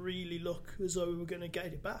didn't really look as though we were going to get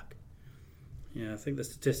it back. Yeah, I think the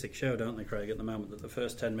statistics show, don't they, Craig, at the moment that the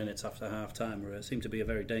first 10 minutes after half-time seemed to be a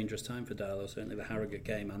very dangerous time for Darlow, certainly the Harrogate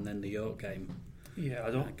game and then the York game. Yeah,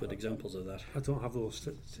 good examples of that. I don't have those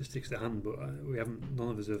statistics at hand, but none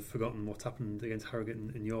of us have forgotten what's happened against Harrogate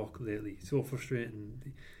and York lately. It's so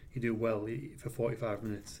frustrating. You do well for 45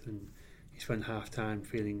 minutes and you spend half-time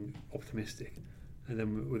feeling optimistic, and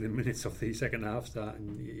then within minutes of the second half start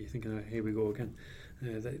and you're thinking, here we go again.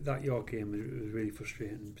 That York game was really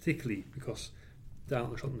frustrating, particularly because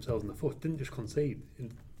Darlington shot themselves in the foot, didn't just concede,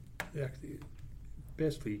 they actually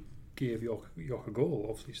basically gave York a goal.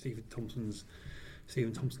 Obviously Stephen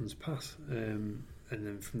Thompson's pass, and and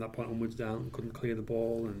then from that point onwards down, couldn't clear the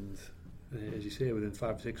ball, and as you say, within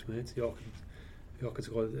 5 or 6 minutes, York had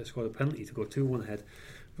scored a penalty to go 2-1 ahead.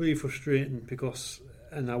 Really frustrating because,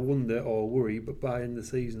 and I wonder or worry, but by the end of the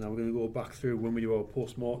season, are we going to go back through when we do our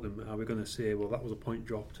post-mortem? Are we going to say, well, that was a point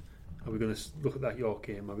dropped? Are we going to look at that York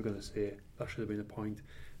game? Are we going to say that should have been a point?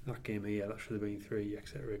 That game here, that should have been 3,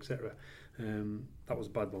 etc., etc. That was a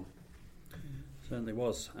bad one. Certainly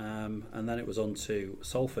was. And then it was on to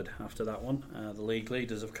Salford after that one. The league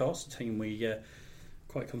leaders, of course, a team we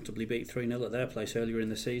quite comfortably beat 3-0 at their place earlier in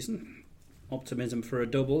the season. Optimism for a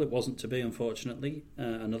double. It wasn't to be, unfortunately.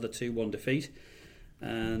 Another 2-1 defeat.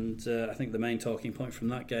 And I think the main talking point from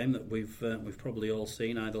that game that we've probably all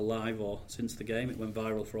seen either live or since the game, it went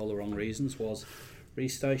viral for all the wrong reasons, was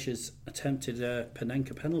Rhys Dyche's attempted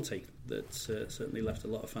Panenka penalty that certainly left a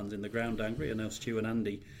lot of fans in the ground angry. I know Stu and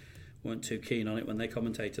Andy weren't too keen on it when they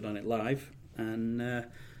commentated on it live, and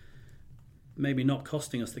maybe not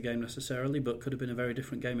costing us the game necessarily, but could have been a very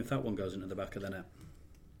different game if that one goes into the back of the net.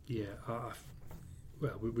 Yeah,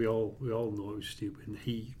 well, we all know it was stupid, and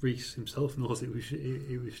Rhys himself knows it was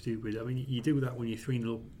stupid. I mean, you do that when you're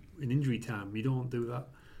 3-0 in injury time. You don't do that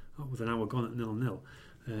with an hour gone at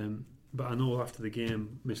 0-0. But I know after the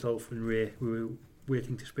game, myself and Ray, we were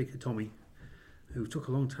waiting to speak to Tommy, who took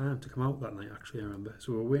a long time to come out that night, actually, I remember.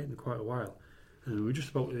 So we were waiting quite a while. And we were just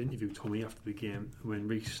about to interview Tommy after the game when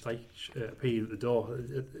Rhys appeared at the door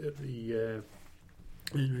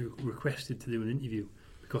and requested to do an interview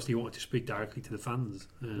because he wanted to speak directly to the fans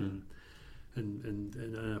and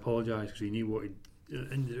apologise because he knew what he'd...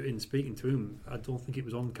 In speaking to him, I don't think it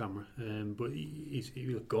was on camera, but he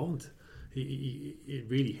looked gaunt. It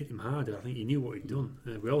really hit him hard. I think he knew what he'd done.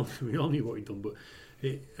 We all knew what he'd done, but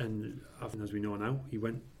as we know now, he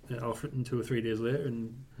went at Alfreton 2 or 3 days later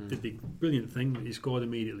and did the brilliant thing. He scored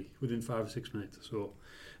immediately within 5 or 6 minutes. So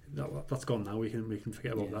that's gone now. We can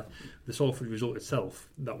forget about that. The Salford result itself,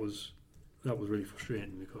 that was really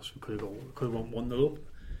frustrating because we could have won 1-0 up.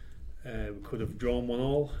 We could have drawn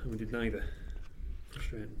 1-1, and we did neither.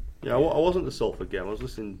 Frustrating. Yeah, I wasn't at the Salford game. I was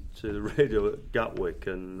listening to the radio at Gatwick,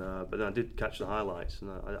 but then I did catch the highlights,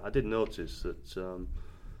 and I did notice that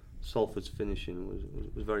Salford's finishing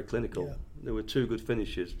was very clinical. Yeah. There were 2 good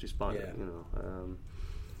finishes, despite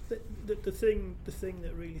the thing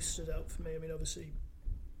that really stood out for me. I mean, obviously,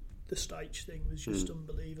 the Dyche thing was just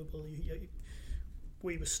unbelievable.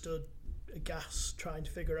 We were stood aghast trying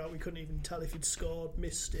to figure out. We couldn't even tell if he'd scored,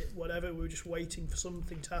 missed it, whatever. We were just waiting for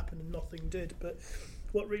something to happen, and nothing did. But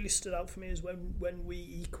what really stood out for me is when we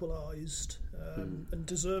equalised, and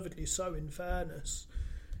deservedly so, in fairness,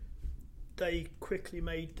 they quickly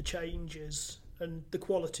made the changes, and the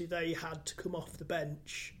quality they had to come off the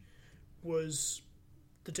bench was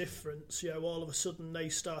the difference. All of a sudden they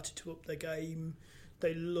started to up their game.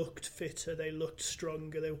 They looked fitter, they looked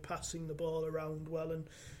stronger, they were passing the ball around well, and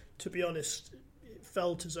to be honest, it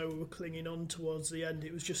felt as though we were clinging on towards the end.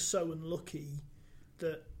 It was just so unlucky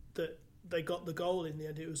that they got the goal in the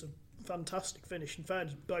end. It was a fantastic finish. In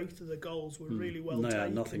fact, both of the goals were really well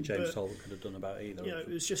taken. Nothing James Tolbert could have done about either. It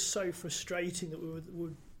was just so frustrating that we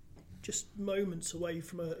were just moments away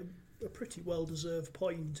from a pretty well-deserved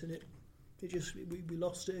point, and we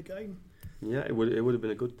lost it again. Yeah, it would have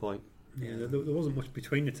been a good point. Yeah, there wasn't much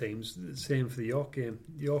between the teams. Same for the York game.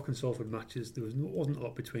 The York and Salford matches, there wasn't a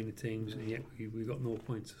lot between the teams, and yet we got no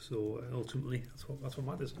points. So ultimately, that's what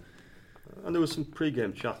matters. And there was some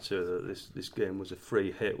pre-game chatter that this game was a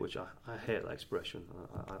free hit, which I hate that expression.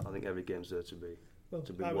 I think every game's there to be. Well,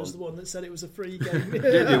 I was the one that said it was a free game.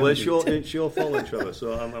 Did you? Well, it's your fault, Trevor.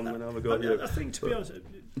 So I'm going to have a go at you. I think, to be honest,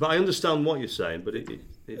 but I understand what you're saying. But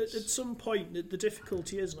it's... at some point, the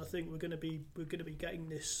difficulty is, and I think we're going to be getting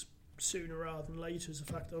this sooner rather than later, is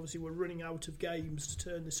the fact that obviously we're running out of games to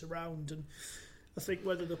turn this around, and I think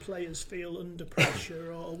whether the players feel under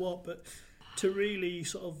pressure or what, but to really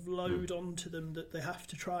sort of load onto them that they have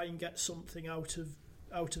to try and get something out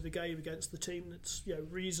of a game against the team that's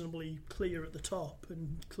reasonably clear at the top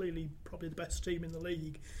and clearly probably the best team in the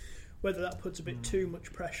league, whether that puts a bit too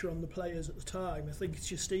much pressure on the players at the time. I think it's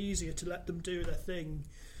just easier to let them do their thing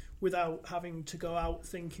without having to go out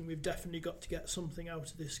thinking we've definitely got to get something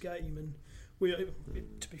out of this game. And we,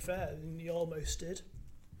 to be fair, we almost did.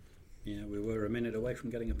 Yeah, we were a minute away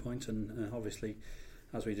from getting a point, and obviously,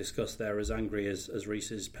 as we discussed there, as angry as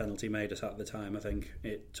Rhys's penalty made us at the time, I think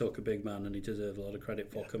it took a big man, and he deserved a lot of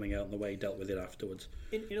credit for coming out and the way he dealt with it afterwards.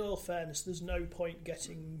 In all fairness, there's no point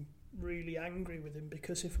getting really angry with him,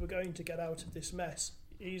 because if we're going to get out of this mess,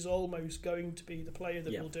 he's almost going to be the player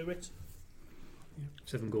that will do it.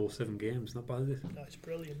 7 goals, 7 games, not bad, is it? That's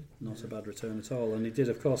brilliant. Not a bad return at all, and he did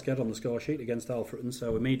of course get on the score sheet against Alfreton,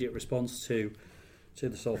 so immediate response to to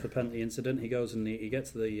the Salford penalty incident. He goes and he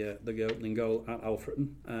gets the opening goal at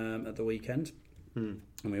Alfreton at the weekend, and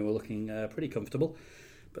we were looking pretty comfortable.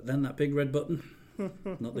 But then that big red button,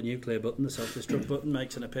 not the nuclear button, the self-destruct button,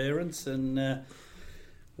 makes an appearance, and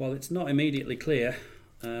while it's not immediately clear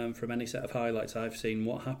from any set of highlights I've seen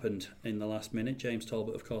what happened in the last minute, James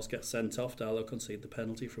Talbot of course gets sent off. Darlow concede the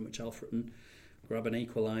penalty, from which Alfreton grab an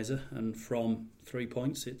equaliser, and from 3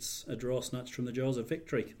 points it's a draw snatched from the jaws of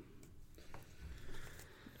victory.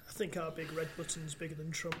 I think our big red button's bigger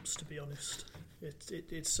than Trump's, to be honest.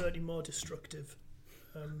 It's certainly more destructive.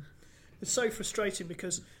 It's so frustrating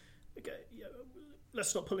because,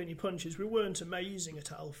 let's not pull any punches, we weren't amazing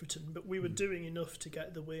at Alfreton, but we were doing enough to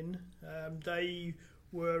get the win. They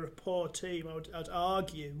were a poor team. I'd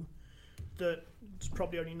argue that it's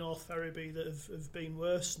probably only North Ferriby that have been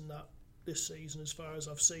worse than that this season, as far as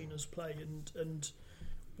I've seen us play, and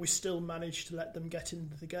we still managed to let them get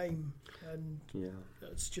into the game, and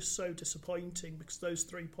it's just so disappointing, because those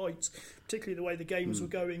 3 points, particularly the way the games were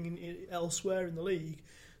going elsewhere in the league,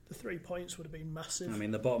 the 3 points would have been massive. I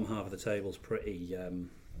mean, the bottom half of the table's pretty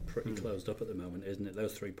closed up at the moment, isn't it?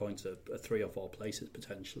 Those 3 points are 3 or 4 places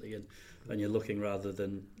potentially, and you're looking, rather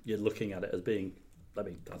than you're looking at it as being, I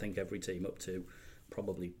mean, I think every team up to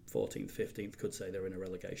probably 14th, 15th could say they're in a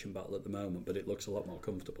relegation battle at the moment, but it looks a lot more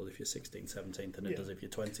comfortable if you're 16th, 17th than it does if you're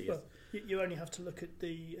 20th. Well, you only have to look at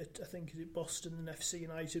I think Boston and FC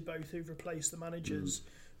United, both who've replaced the managers,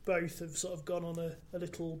 both have sort of gone on a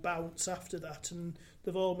little bounce after that, and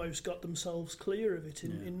they've almost got themselves clear of it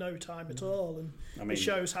in no time at all, and I mean, it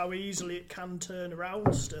shows how easily it can turn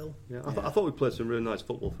around still. I thought we played some really nice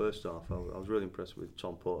football first half. I was really impressed with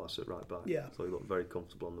Tom Portas at right back. I thought he looked very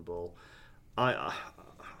comfortable on the ball.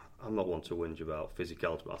 I'm not one to whinge about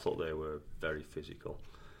physicality, but I thought they were very physical.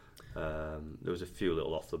 There was a few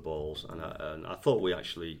little off the balls, and I thought we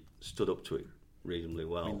actually stood up to it reasonably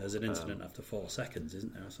well. I mean, there's an incident after 4 seconds,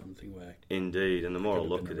 isn't there, or something where... Indeed, and the more I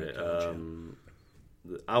look at it,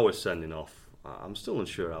 our sending off, I'm still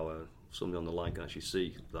unsure how somebody on the line can actually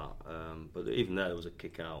see that, but even there was a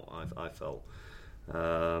kick out, I felt.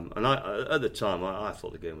 And at the time, I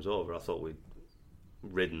thought the game was over. I thought we'd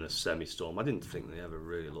ridden a semi-storm. I didn't think they ever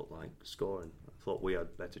really looked like scoring. I thought we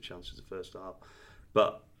had better chances the first half.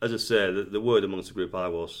 But as I say, the word amongst the group I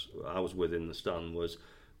was with in the stand was,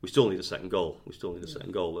 we still need a second goal. We still need a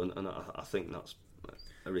second goal, and I think that's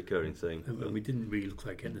a recurring thing. And we didn't really look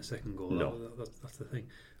like getting a second goal. No. That's the thing.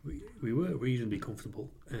 We were reasonably comfortable,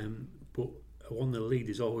 but a 1-0 lead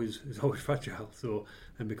is always fragile. So,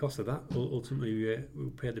 and because of that, ultimately we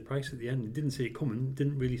paid the price at the end. Didn't see it coming.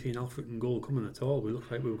 Didn't really see an Alfreton goal coming at all. We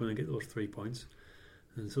looked like we were going to get those 3 points,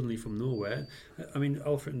 and suddenly from nowhere, I mean,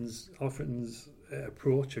 Alfreton's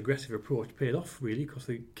aggressive approach paid off really, because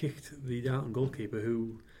they kicked the Darton goalkeeper,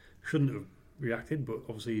 who shouldn't have reacted, but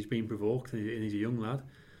obviously he's been provoked, and he's a young lad,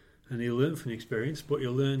 and he'll learn from the experience, but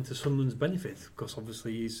he'll learn to Sunderland's benefit, because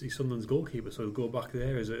obviously he's Sunderland's goalkeeper, so he'll go back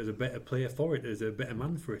there as a better player for it, as a better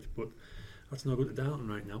man for it. But that's not good to Darton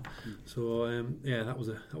right now. So that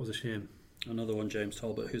was a shame. Another one, James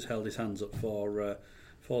Talbot, who's held his hands up for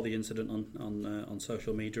the incident on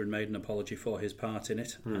social media and made an apology for his part in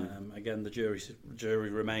it. Again, the jury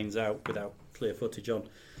remains out without clear footage on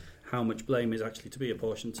how much blame is actually to be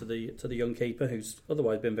apportioned to the young keeper, who's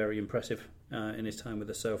otherwise been very impressive in his time with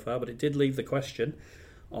us so far. But it did leave the question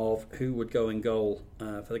of who would go in goal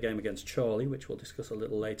for the game against Chorley, which we'll discuss a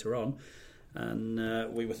little later on.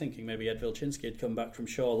 And we were thinking maybe Ed Vilchinski had come back from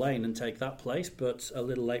Shaw Lane and take that place, but a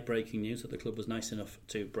little late breaking news that the club was nice enough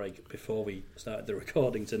to break before we started the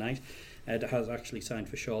recording tonight. Ed has actually signed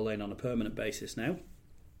for Shaw Lane on a permanent basis now,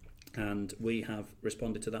 and we have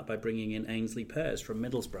responded to that by bringing in Ainsley Pears from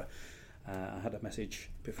Middlesbrough. I had a message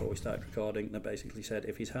before we started recording that basically said,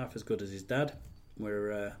 if he's half as good as his dad,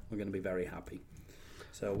 we're going to be very happy.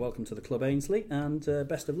 So welcome to the club, Ainsley, and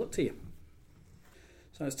best of luck to you.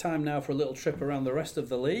 So it's time now for a little trip around the rest of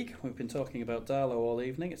the league. We've been talking about Darlow all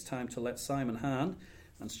evening. It's time to let Simon Hahn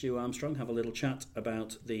and Stu Armstrong have a little chat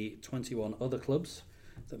about the 21 other clubs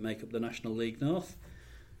that make up the National League North.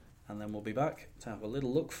 And then we'll be back to have a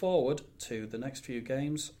little look forward to the next few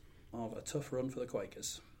games of a tough run for the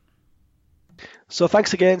Quakers. So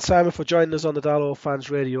thanks again, Simon, for joining us on the Darlow Fans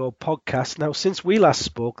Radio podcast. Now, since we last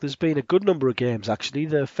spoke, there's been a good number of games, actually.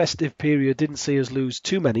 The festive period didn't see us lose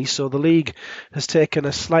too many, so the league has taken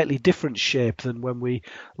a slightly different shape than when we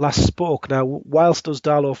last spoke. Now, whilst us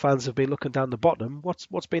Darlow fans have been looking down the bottom,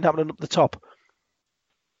 what's been happening up the top?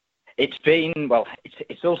 It's been, well,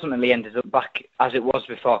 it's ultimately ended up back as it was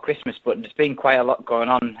before Christmas, but there's been quite a lot going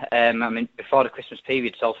on. I mean, before the Christmas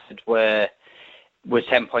period, Salford were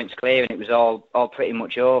 10 points clear, and it was all pretty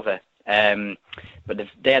much over. But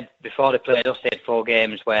before they played us, they had 4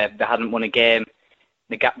 games where they hadn't won a game.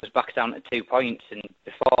 The gap was back down to 2 points. And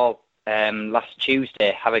before last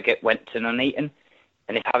Tuesday, Harrogate went to Nuneaton.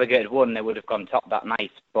 And if Harrogate had won, they would have gone top that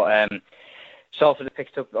night. But Salford have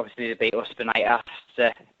picked up, obviously they beat us the night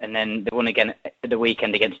after. And then they won again at the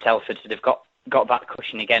weekend against Telford. So they've got that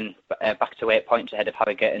cushion again, back to 8 points ahead of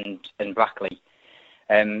Harrogate and Brackley.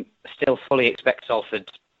 Still fully expect Salford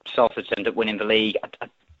to end up winning the league.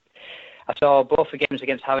 I saw both the games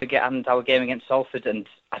against Harrogate and our game against Salford, and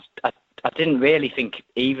I didn't really think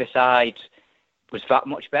either side was that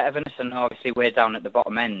much better than us. And obviously we're down at the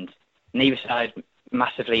bottom end. Neither side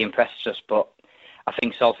massively impressed us, but I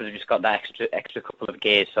think Salford have just got that extra couple of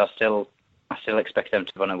gears. So I still expect them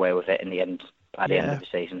to run away with it in the end by the end of the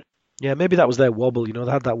season. Yeah, maybe that was their wobble.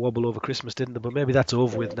 They had that wobble over Christmas, didn't they? But maybe that's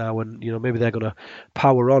over with now, and maybe they're going to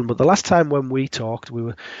power on. But the last time when we talked, we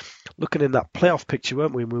were looking in that playoff picture,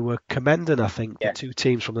 weren't we? And we were commending, I think, the 2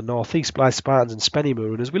 teams from the northeast, Blythe Spartans and Spennymoor.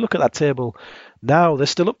 And as we look at that table now, they're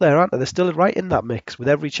still up there, aren't they? They're still right in that mix with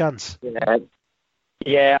every chance.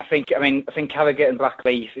 Yeah. I think Harrogate and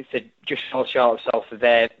Brackley, if they just fall short of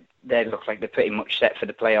Salford, they look like they're pretty much set for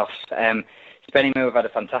the playoffs. Spennymoor have had a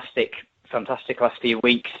fantastic last few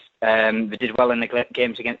weeks. They did well in the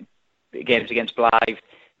games against Blythe,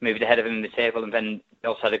 moved ahead of them in the table, and then they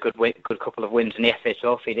also had a good couple of wins in the FA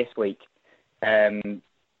Trophy this week. I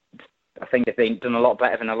think they've done a lot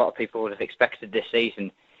better than a lot of people would have expected this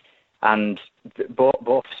season. And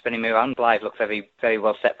both Spennymoor and Blythe look very, very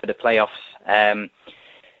well set for the playoffs.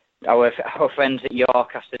 Our friends at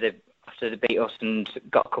York, after they beat us and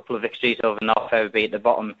got a couple of victories over North Ferriby at the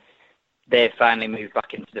bottom, they've finally moved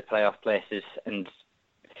back into the playoff places. And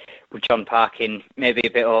with John Parkin, maybe a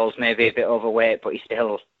bit old, maybe a bit overweight, but he's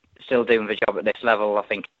still doing the job at this level. I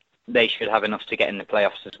think they should have enough to get in the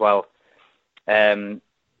playoffs as well.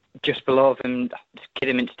 Just below them,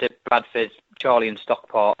 Kidderminster, Bradford, Chorley and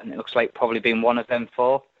Stockport, and it looks like probably being one of them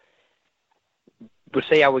 4. We'll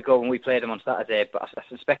see how we go when we play them on Saturday, but I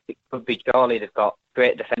suspect it could be Chorley. They've got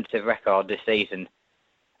great defensive record this season,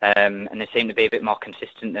 and they seem to be a bit more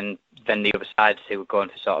consistent than the other sides who were going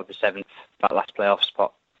for sort of the 7th, that last playoff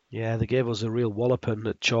spot. Yeah, they gave us a real walloping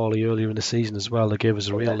at Chorley earlier in the season as well. They gave us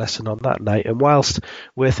a real lesson on that night. And whilst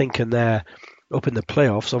we're thinking they're up in the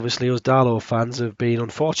playoffs, obviously us Darlow fans have been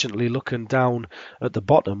unfortunately looking down at the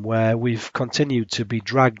bottom where we've continued to be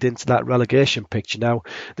dragged into that relegation picture. Now,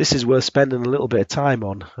 this is worth spending a little bit of time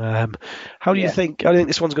on. How do you think? I think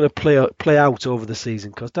this one's going to play out over the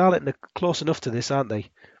season, because Darlington are close enough to this, aren't they?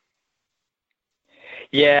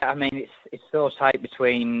 Yeah, I mean it's so tight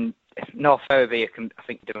between North Ferriby. I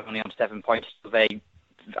think they're only on 7 points.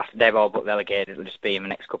 They're all but relegated. It'll just be in the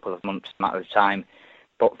next couple of months, matter of time.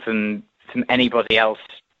 But from anybody else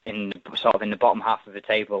in the bottom half of the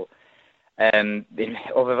table,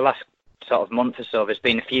 over the last sort of month or so, there's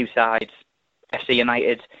been a few sides. FC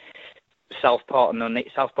United, Southport and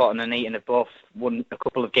Nuneaton have both won a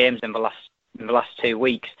couple of games in the last 2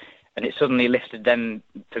 weeks, and it suddenly lifted them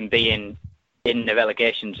from being in the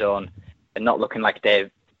relegation zone and not looking like they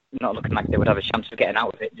would have a chance of getting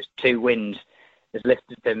out of it. Just 2 wins has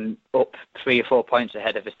lifted them up 3 or 4 points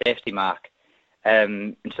ahead of the safety mark.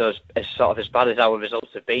 And so as bad as our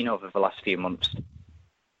results have been over the last few months,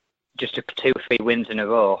 just took 2 or 3 wins in a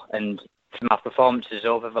row, and from our performances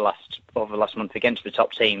over the last month against the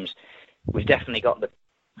top teams, we've definitely got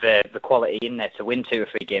the quality in there to win 2 or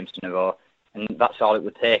 3 games in a row, and that's all it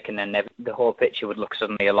would take, and then the whole picture would look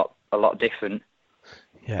suddenly a lot different.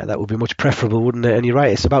 Yeah, that would be much preferable, wouldn't it? And you're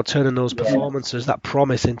right, it's about turning those performances, that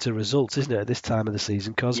promise, into results, isn't it, at this time of the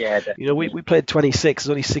season? Because, we played 26, there's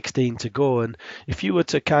only 16 to go, and if you were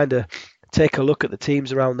to kind of take a look at the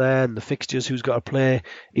teams around there and the fixtures, who's got to play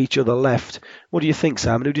each other left, what do you think,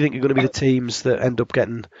 Simon? Who do you think are going to be the teams that end up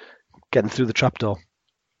getting through the trapdoor?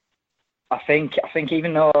 I think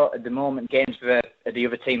even though at the moment Gainsborough are the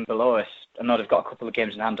other team below us, I know they've got a couple of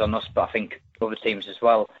games in hand on us, but I think other teams as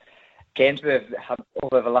well. Gainsborough have,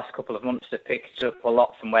 over the last couple of months, have picked up a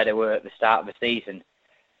lot from where they were at the start of the season.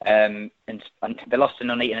 And they lost to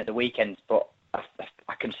Nuneaton at the weekend, but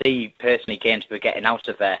I can see personally Gainsborough getting out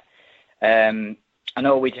of there. I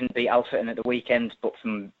know we didn't beat Alfreton at the weekend, but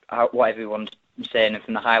from what everyone's saying and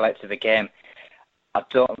from the highlights of the game, I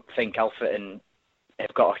don't think Alfreton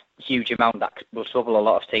have got a huge amount that will trouble a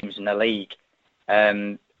lot of teams in the league.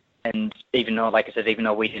 And even though, like I said, even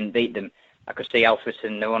though we didn't beat them, I could see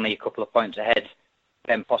Alfreton, they're only a couple of points ahead,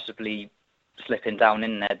 then possibly slipping down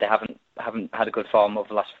in there. They haven't had a good form over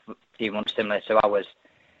the last few months, similar to ours.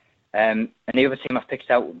 And the other team I've picked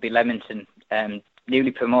out would be Leamington, newly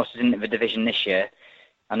promoted into the division this year.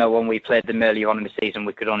 I know when we played them earlier on in the season,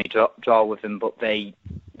 we could only draw with them, but they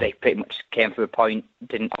pretty much came to a point,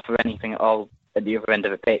 didn't offer anything at all at the other end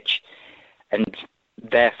of the pitch, and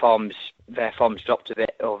their forms dropped a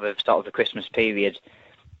bit over sort of the Christmas period.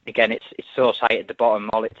 Again, it's so tight at the bottom.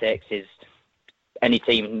 All it takes is any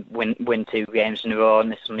team win 2 games in a row,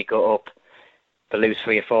 and they suddenly go up. They lose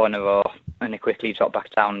 3 or 4 in a row, and they quickly drop back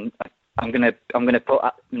down. I'm gonna put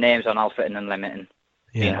names on Alfreton and Leamington,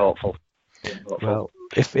 being hopeful. Well,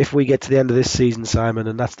 if we get to the end of this season, Simon,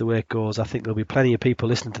 and that's the way it goes, I think there'll be plenty of people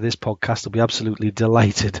listening to this podcast will be absolutely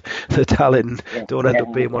delighted that Darlington don't end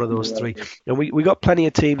up being one of those 3. And we got plenty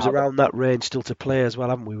of teams around that range still to play as well,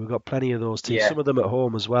 haven't we? We've got plenty of those teams, some of them at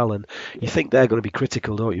home as well, and you think they're going to be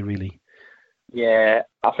critical, don't you, really? Yeah,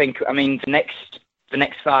 I mean, the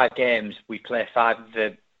next 5 games, we play 5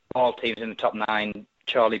 of all teams in the top 9,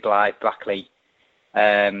 Chorley, Blythe, Brackley,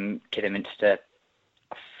 Kidderminster.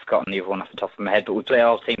 I've forgotten the other one off the top of my head, but we play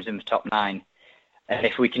all teams in the top 9. And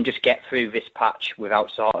if we can just get through this patch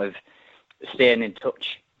without sort of staying in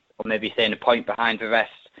touch or maybe staying a point behind the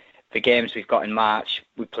rest, the games we've got in March,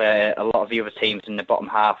 we play a lot of the other teams in the bottom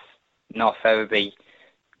half, North Ferriby,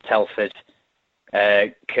 Telford,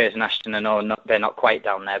 Kerrs and Ashton. I know they're not quite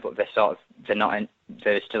down there, but they're still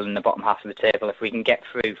in the bottom half of the table. If we can get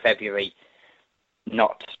through February,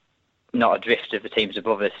 not adrift of the teams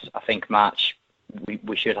above us, I think March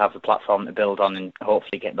we should have a platform to build on and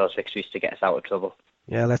hopefully get those victories to get us out of trouble.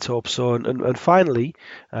 Yeah, let's hope so. And finally,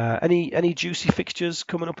 any juicy fixtures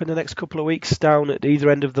coming up in the next couple of weeks down at either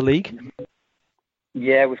end of the league?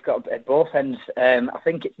 Yeah, we've got at both ends. I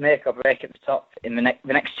think it's make or break at the top in the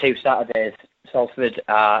next 2 Saturdays. Salford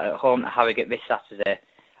are at home to Harrogate this Saturday,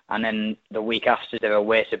 and then the week after they're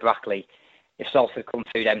away to Brackley. If Salford come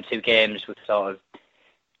through them 2 games with sort of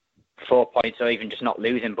 4 points, or even just not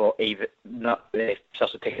losing, but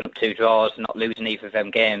sort of picking up 2 draws, not losing either of them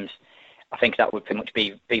games, I think that would pretty much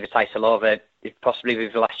be the title over. It'd possibly be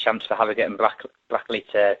the last chance for Harrogate and Brackley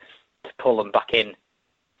to pull them back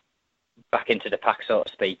into the pack, so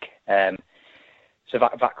to speak. So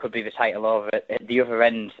that could be the title over. At the other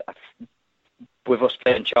end, with us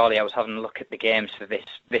playing Chorley, I was having a look at the games for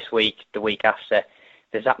this week, the week after.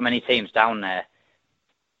 There's that many teams down there.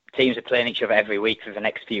 Teams are playing each other every week for the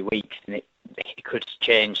next few weeks, and it could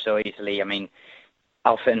change so easily. I mean,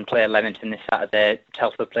 Alfreton play Leamington this Saturday,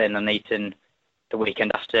 Telford play Nuneaton the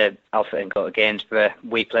weekend after. Alfreton go to Gainsborough,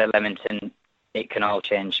 we play Leamington. It can all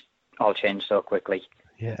change so quickly.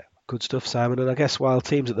 Yeah. Good stuff, Simon. And I guess while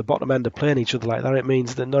teams at the bottom end are playing each other like that, it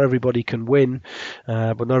means that not everybody can win,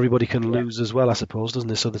 but not everybody can lose as well, I suppose, doesn't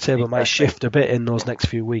it? So the table might shift a bit in those next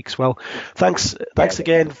few weeks. Well, thanks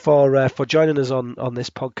again for joining us on this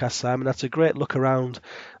podcast, Simon. That's a great look around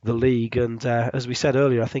the league. And as we said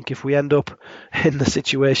earlier, I think if we end up in the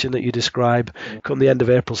situation that you describe, come the end of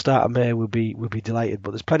April, start of May, we'll be delighted.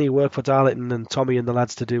 But there's plenty of work for Darlington and Tommy and the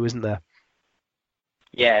lads to do, isn't there?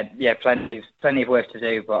 Yeah, plenty of work to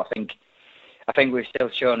do, but I think we've still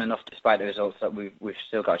shown enough, despite the results, that we've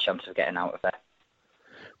still got a chance of getting out of there.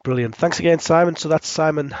 Brilliant. Thanks again, Simon. So that's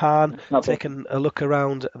Simon Hahn taking a look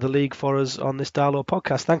around the league for us on this Darlow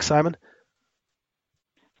podcast. Thanks, Simon.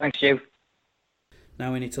 Thanks, you.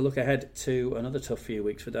 Now we need to look ahead to another tough few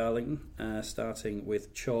weeks for Darlington, starting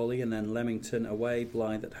with Chorley and then Leamington away,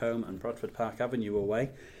 Blythe at home and Bradford Park Avenue away.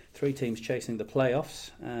 3 teams chasing the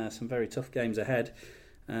playoffs. Some very tough games ahead.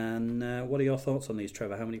 And what are your thoughts on these,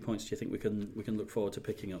 Trevor? How many points do you think we can look forward to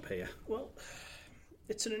picking up here? Well,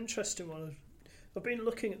 it's an interesting one. I've been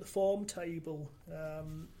looking at the form table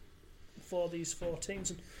for these 4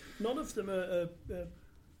 teams, and none of them are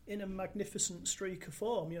in a magnificent streak of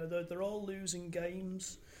form. You know, they're all losing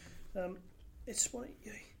games. It's one.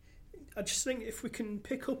 I just think if we can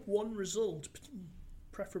pick up one result,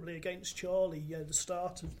 preferably against Chorley, the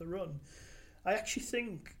start of the run, I actually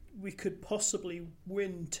think we could possibly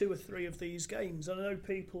win 2 or 3 of these games. And I know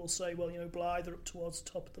people will say, well, Blythe are up towards the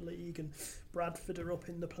top of the league and Bradford are up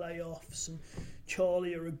in the playoffs and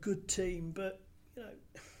Chorley are a good team. But,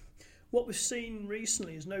 what we've seen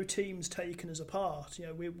recently is no teams taken us apart.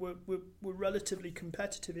 We're relatively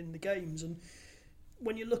competitive in the games. And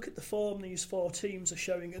when you look at the form these 4 teams are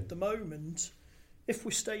showing at the moment, if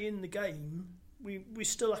we stay in the game, we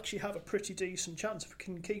still actually have a pretty decent chance. If we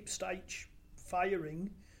can keep Stage firing,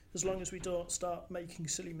 as long as we don't start making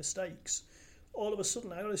silly mistakes, all of a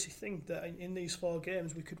sudden I honestly think that in these 4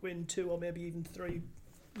 games we could win 2 or maybe even 3,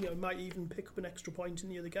 might even pick up an extra point in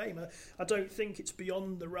the other game. I don't think it's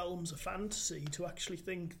beyond the realms of fantasy to actually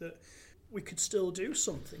think that we could still do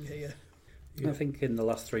something here. I think in the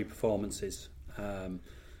last 3 performances,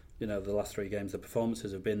 the last 3 games, the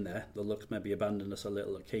performances have been there. The luck's maybe abandoned us a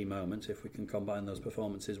little at key moments. If we can combine those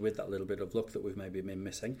performances with that little bit of luck that we've maybe been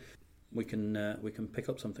missing, we can pick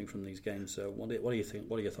up something from these games. So what do you think?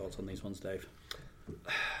 What are your thoughts on these ones, Dave?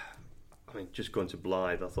 I mean, just going to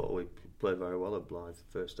Blythe, I thought we played very well at Blythe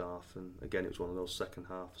the first half, and again it was one of those second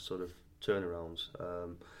half sort of turnarounds.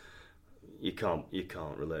 You can't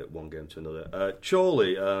relate one game to another.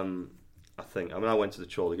 Chorley, I went to the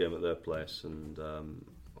Chorley game at their place, and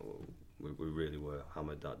we really were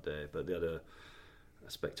hammered that day. But they had a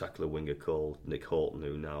spectacular winger called Nick Horton,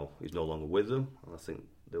 who now is no longer with them, and I think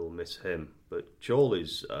they will miss him. But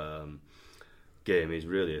Chorley's game is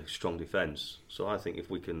really a strong defence. So I think if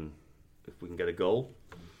we can get a goal,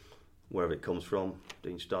 wherever it comes from,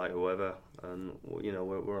 Dean Stite, whoever, and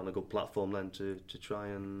we're on a good platform then to try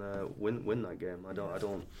and win that game. I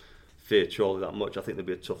don't fear Chorley that much. I think they'll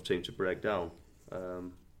be a tough team to break down.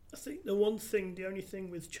 I think the only thing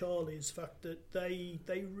with Chorley is the fact that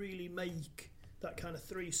they really make that kind of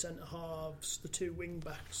 3 centre halves, the 2 wing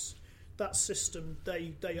backs, that system,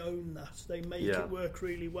 they own that. They make it work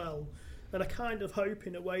really well. And I kind of hope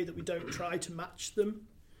in a way that we don't try to match them,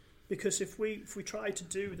 because if we try to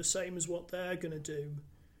do the same as what they're going to do,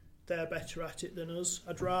 they're better at it than us.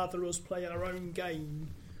 I'd rather us play our own game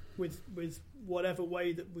with whatever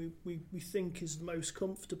way that we think is the most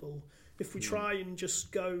comfortable. If we try and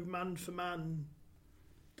just go man for man,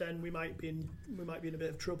 then we might be in a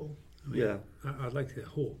bit of trouble. Yeah, I'd like to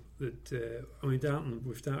hope that Darton,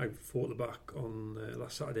 we've started 4 at the back on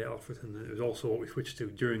last Saturday at Alfred, and it was also what we switched to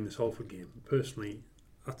during the Salford game. Personally,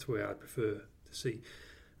 that's where I'd prefer to see.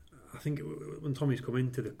 I think when Tommy's come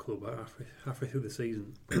into the club halfway through the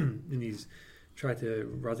season, and he's tried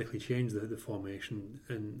to radically change the formation,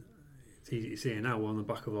 and it's easy to say now on the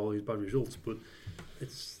back of all these bad results, but I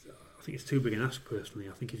think it's too big an ask personally.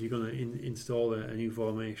 I think if you're going to install a new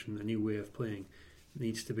formation, a new way of playing, it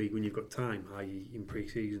needs to be when you've got time, i.e. in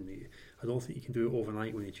pre-season. I don't think you can do it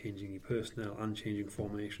overnight when you're changing your personnel and changing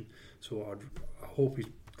formation. So I hope he's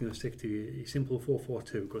going to stick to a simple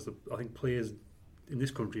 4-4-2, because I think players in this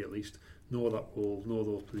country at least know that role, know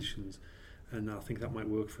those positions, and I think that might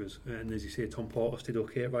work for us. And as you say, Tom Porter did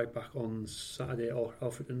okay right back on Saturday at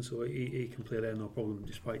Alfreton, so he can play there no problem,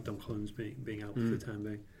 despite Don Collins being out for the time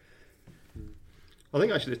being. I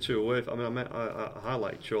think actually the 2 away. I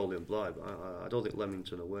highlight Chorley and Blythe. I don't think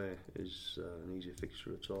Leamington away is an easy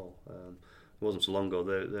fixture at all. It wasn't so long ago.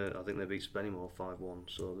 I think they beat Spennymoor 5-1.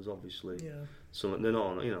 So there's obviously some. They're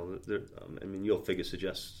not. Your figure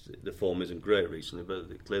suggests the form isn't great recently,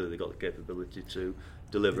 but clearly they've got the capability to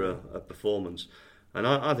deliver a performance. And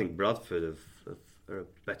I think Bradford are a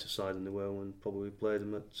better side than they were when probably we played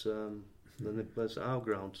them than they played at our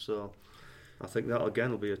ground. So I think that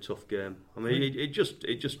again will be a tough game. I mean, it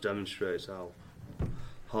just demonstrates how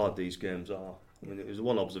hard these games are. I mean, it was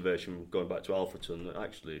one observation going back to Alfreton that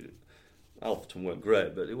actually Alfreton weren't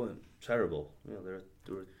great, but they weren't terrible.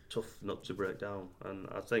 They were tough nut to break down. And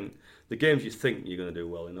I think the games you think you're going to do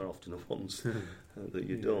well in are often the ones that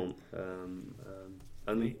you don't.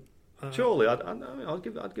 And Chorley, I'd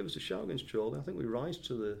give us a shout against Chorley. I think we rise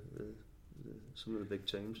to some of the big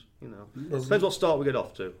teams. Depends what start we get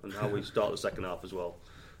off to and how we start the second half as well.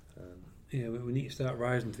 We need to start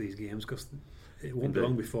rising to these games, because it won't be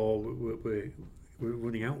long before we're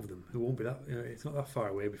running out of them. It won't be that. It's not that far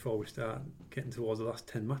away before we start getting towards the last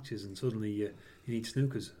 10 matches, and suddenly you need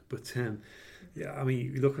snookers. But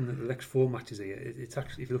you're looking at the next 4 matches here. It's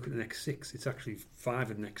actually, if you look at the next 6, it's actually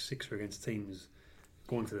 5 of the next 6 are against teams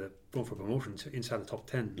going for promotion inside the top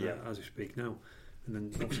 10 as we speak now. And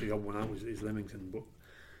then obviously the odd one out is Leamington. But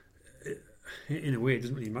in a way, it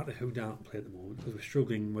doesn't really matter who Darton play at the moment, because we're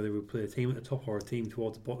struggling whether we play a team at the top or a team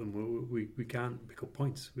towards the bottom. We can't pick up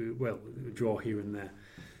points. We draw here and there.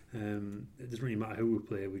 It doesn't really matter who we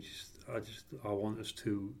play. I want us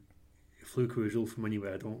to fluke a result from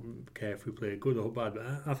anywhere. I don't care if we play good or bad. But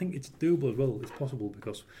I think it's doable as well. It's possible,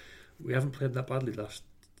 because we haven't played that badly the last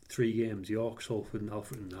 3 games. York, Salford and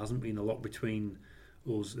Alfreton. There hasn't been a lot between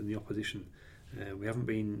us and the opposition. We haven't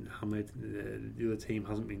been hammered. The other team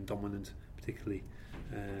hasn't been dominant particularly.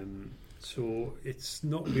 So it's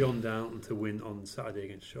not beyond Darton to win on Saturday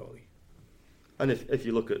against Chorley. And if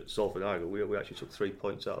you look at Salford Argo, we actually took 3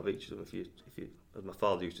 points out of each of them. If you, as my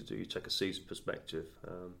father used to do, you take a season perspective.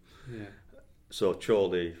 So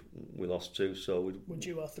Chorley, we lost 2. So we're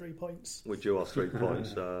due our 3 points. We're due our 3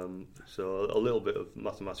 points. So a little bit of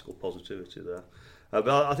mathematical positivity there. But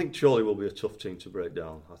I think Chorley will be a tough team to break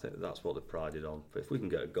down. I think that's what they prided on. But if we can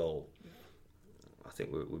get a goal, I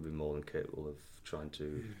think we'll be more than capable of trying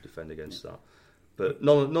to defend against that. But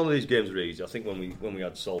none of these games are easy. I think when we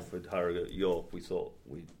had Salford, Harrogate, York, we thought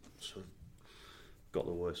we sort of got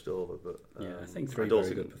the worst over. But I think three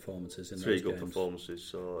very good performances in those games. 3 good performances.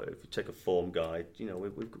 So if you take a form guide,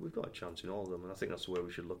 we've got a chance in all of them, and I think that's the way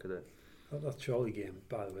we should look at it. That Chorley game,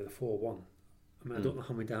 by the way, the 4-1. I mean, I don't know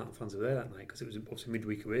how many Dartford fans were there that night because it was obviously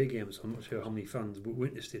midweek away game, so I'm not sure how many fans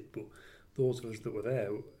witnessed it. But those of us that were there,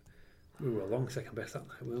 we were along second best that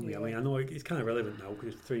night, weren't we? I mean, I know it's kind of relevant now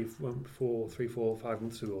because it's 3, 4, 5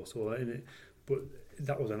 months ago, so in it. But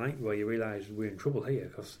that was a night where you realised we're in trouble here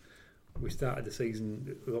because we started the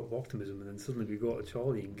season with a lot of optimism, and then suddenly we go to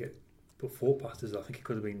Chorley and get put 4 past us. I think it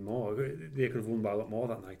could have been more. They could have won by a lot more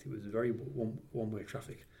that night. It was very one-way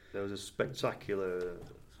traffic. There was a spectacular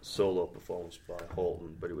solo performance by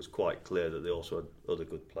Holton, but it was quite clear that they also had other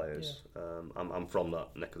good players. I'm from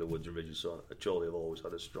that neck of the woods originally, so Chorley have always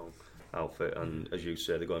had a strong outfit, and as you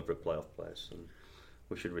say, they're going for a playoff place, and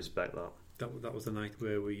we should respect that. That was the night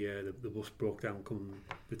where we the bus broke down.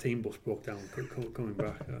 The team bus broke down coming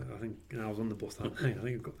back. I think I was on the bus that night. I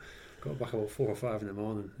think we got back about 4 or 5 in the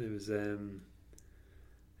morning. It was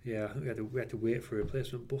I think we had to wait for a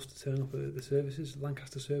replacement bus to turn up at the services,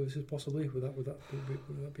 Lancaster services possibly. Would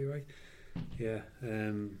that be right? Yeah.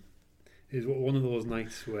 It was one of those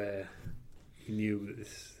nights where you knew that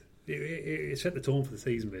it set the tone for the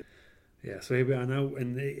season. But yeah, so here we are now,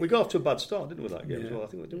 and we got off to a bad start, didn't we? That game as well. I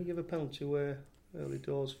think didn't we give a penalty where early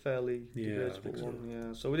doors, fairly debatable one.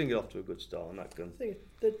 Yeah, so we didn't get off to a good start on that gun. I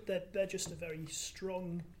think they're just a very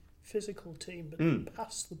strong physical team, but they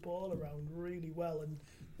pass the ball around really well, and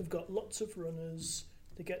they've got lots of runners.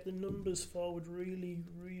 They get the numbers forward really,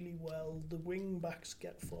 really well. The wing backs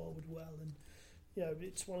get forward well, and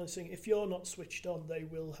it's one of those things. If you're not switched on, they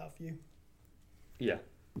will have you. Yeah.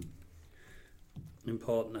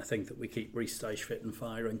 Important, I think, that we keep Reece Stage fit and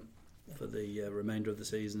firing for the remainder of the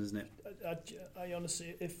season, isn't it? I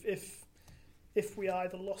honestly, if we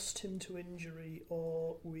either lost him to injury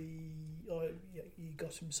or he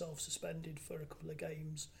got himself suspended for a couple of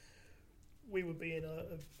games, we would be in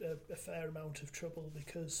a fair amount of trouble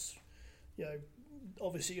because,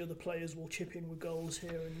 obviously other players will chip in with goals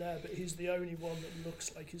here and there, but he's the only one that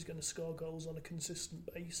looks like he's going to score goals on a consistent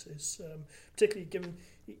basis, particularly given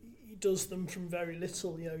he does them from very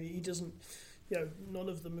little. He doesn't, none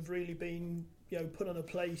of them have really been, put on a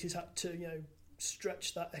plate. He's had to,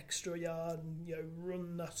 stretch that extra yard and,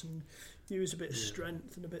 run that and use a bit of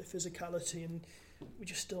strength and a bit of physicality, and we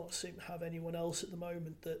just don't seem to have anyone else at the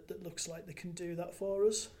moment that looks like they can do that for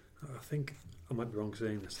us. I think I might be wrong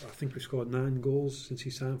saying this. I think we've scored 9 goals since he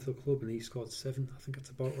signed for the club, and he scored 7. I think that's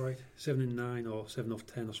about right. 7 in 9 or 7 off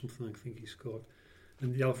 10 or something. I think he scored.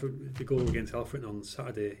 And the goal against Alfred on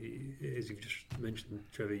Saturday, as you've just mentioned,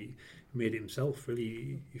 Trevor, he made it himself.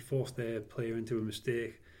 Really, he forced their player into a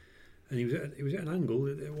mistake, and he was at an angle.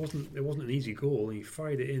 It wasn't an easy goal, and he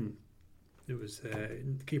fired it in. It was the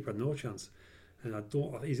keeper had no chance, and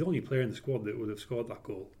he's the only player in the squad that would have scored that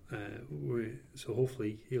goal. So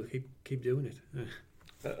hopefully he'll keep doing it.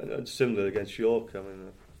 And similar against York, I mean,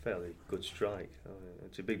 a fairly good strike. I mean,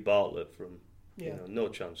 it's a big Bartlett from. No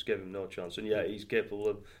chance, gave him no chance, and he's capable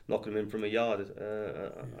of knocking him in from a yard,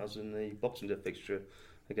 as in the Boxing Day fixture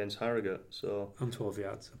against Harrogate. So and 12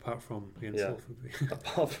 yards, apart from against Salford.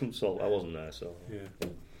 Apart from Salford, I wasn't there, so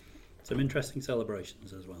some interesting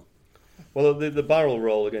celebrations as well. Well, the barrel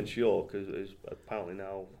roll against York is apparently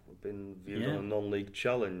now been viewed on a non-league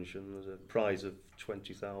challenge, and there's a prize of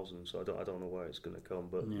 20,000. So I don't know where it's going to come,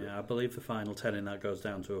 but I believe the final 10 in that goes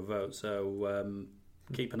down to a vote. So.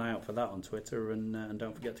 Keep an eye out for that on Twitter, and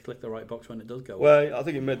don't forget to click the right box when it does go. Well, I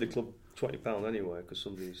think it made the club £20 anyway, because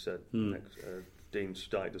somebody said Dean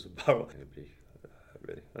Stike does a barrel.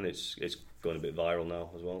 Really, and it's going a bit viral now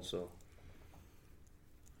as well. So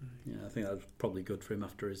I think that was probably good for him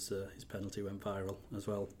after his penalty went viral as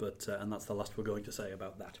well. But and that's the last we're going to say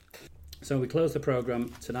about that. So we close the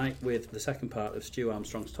programme tonight with the second part of Stu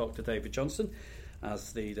Armstrong's talk to David Johnston,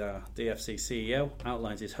 as the DFC CEO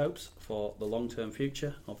outlines his hopes for the long-term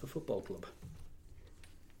future of the football club.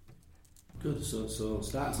 Good, so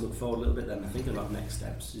starting to look forward a little bit then, thinking about next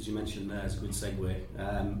steps, as you mentioned there, it's a good segue.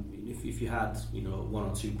 If you had 1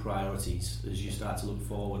 or 2 priorities as you start to look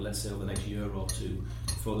forward, let's say over the next year or 2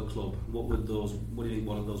 for the club, what do you think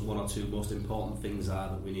one of those 1 or 2 most important things are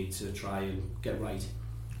that we need to try and get right?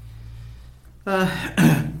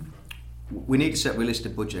 We need to set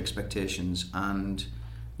realistic budget expectations, and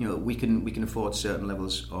we can afford certain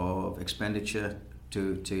levels of expenditure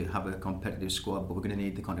to have a competitive squad, but we're going to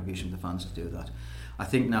need the contribution of the fans to do that. I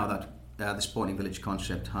think now that the Sporting Village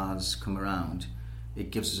concept has come around,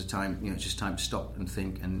 it gives us a time, it's just time to stop and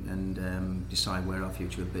think and decide where our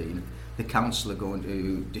future will be. The council are going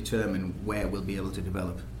to determine where we'll be able to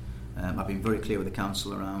develop, I've been very clear with the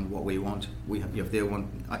council around what we want.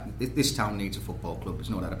 This town needs a football club. There's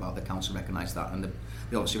no doubt about it. The council recognise that, and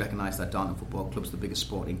they obviously recognise that Dartford Football Club's the biggest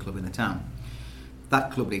sporting club in the town.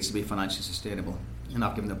 That club needs to be financially sustainable, and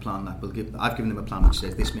I've given them a plan I've given them a plan which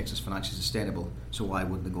says this makes us financially sustainable. So why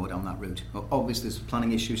wouldn't they go down that route? Obviously, there's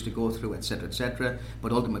planning issues to go through, etc., etc.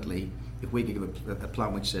 But ultimately, if we give a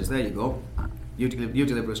plan which says, there you go, you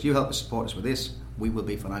deliver us, you help us support us with this, we will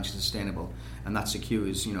be financially sustainable, and that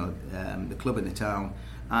secures, the club in the town,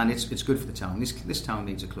 and it's good for the town. This town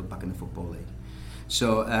needs a club back in the Football League.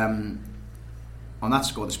 So on that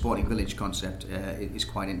score, the sporting village concept is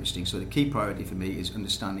quite interesting. So the key priority for me is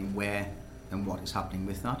understanding where and what is happening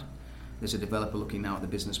with that. There's a developer looking now at the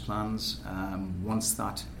business plans. Once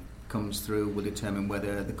that comes through, we'll determine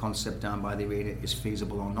whether the concept down by the arena is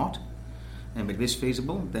feasible or not. And if it is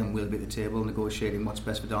feasible, then we'll be at the table negotiating what's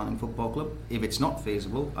best for Dartford Football Club. If it's not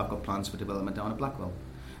feasible, I've got plans for development down at Blackwell.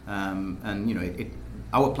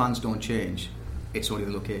 Our plans don't change. It's only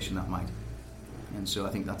the location that might. And so I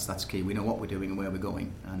think that's key. We know what we're doing and where we're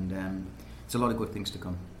going, and it's a lot of good things to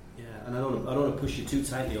come. Yeah, and I don't want to push you too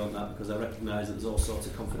tightly on that, because I recognise that there's all sorts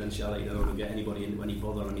of confidentiality. I don't want to get anybody into any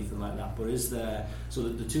bother or anything like that. But is there? So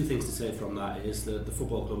the two things to say from that is that the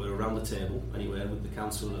football club are around the table anywhere with the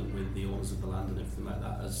council and with the owners of the land and everything like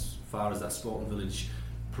that, as far as that sporting village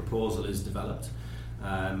proposal is developed.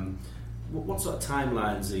 What sort of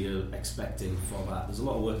timelines are you expecting for that? There's a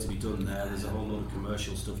lot of work to be done there. There's a whole lot of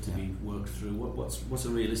commercial stuff to be worked through. What's a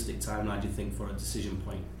realistic timeline, do you think, for a decision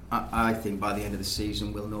point? I think by the end of the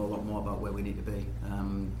season we'll know a lot more about where we need to be.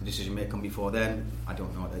 The decision may come before then. I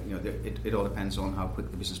don't know. It all depends on how quick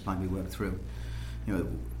the business plan we work through.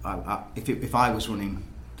 If I was running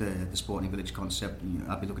the sporting village concept,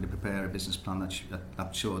 I'd be looking to prepare a business plan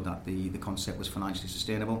that showed that the concept was financially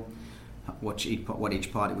sustainable. What each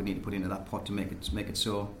party would need to put into that pot to make it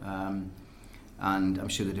so, and I'm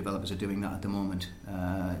sure the developers are doing that at the moment.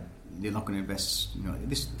 They're not going to invest.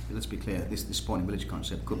 Let's be clear. This sporting village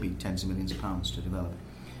concept could be tens of millions of pounds to develop,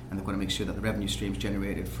 and they've got to make sure that the revenue streams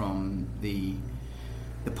generated from the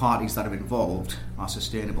parties that are involved are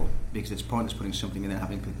sustainable. Because it's pointless putting something in there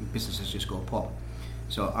having businesses just go pop.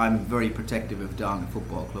 So I'm very protective of Dartford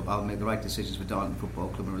Football Club. I'll make the right decisions for Dartford Football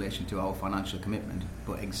Club in relation to our financial commitment.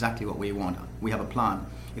 But exactly what we want, we have a plan.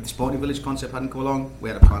 If the sporting village concept hadn't come along, we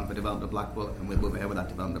had a plan for development of Blackwell, and we'll move ahead with that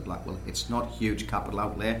development of Blackwell. It's not huge capital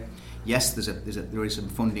outlay. Yes, there is some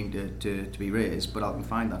funding to be raised, but I can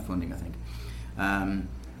find that funding, I think.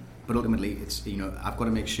 But ultimately, it's I've got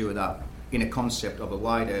to make sure that in a concept of a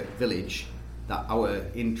wider village, that our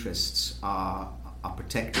interests are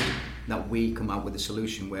protected, that we come out with a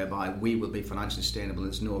solution whereby we will be financially sustainable.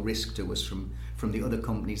 There's no risk to us from the other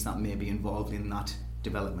companies that may be involved in that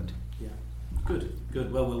development. Yeah, good.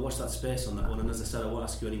 Well, we'll watch that space on that one, and as I said, I won't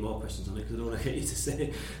ask you any more questions on it because I don't want to get you to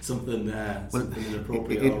say something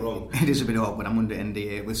inappropriate or wrong. It is a bit odd when I'm under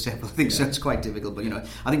NDA with several things, so it's quite difficult, but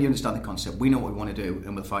I think you understand the concept. We know what we want to do,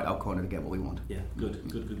 and we'll fight our corner to get what we want. Yeah,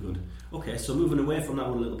 good. Okay, so moving away from that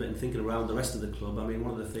one a little bit and thinking around the rest of the club, I mean,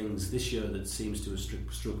 one of the things this year that seems to have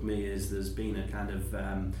struck me is there's been a kind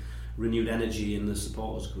of renewed energy in the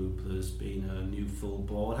supporters group. There's been a new full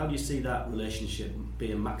board. How do you see that relationship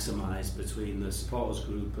being maximised between the supporters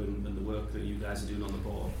group and the work that you guys are doing on the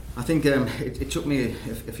board? I think it took me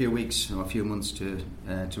a few weeks or a few months to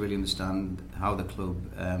really understand how the club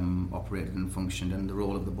operated and functioned, and the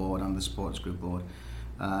role of the board and the supporters group board.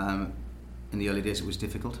 In the early days it was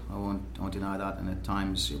difficult, I won't deny that, and at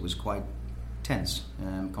times it was quite tense.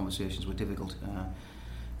 Conversations were difficult,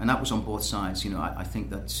 and that was on both sides. I think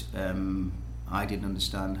that I didn't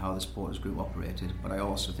understand how the supporters group operated, but I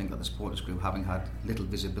also think that the supporters group, having had little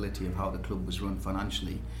visibility of how the club was run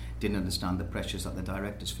financially, didn't understand the pressures that the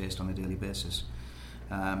directors faced on a daily basis.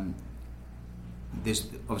 There's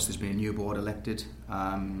been a new board elected.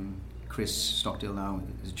 Chris Stockdale now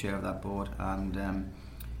is the chair of that board, and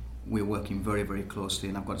we're working very, very closely,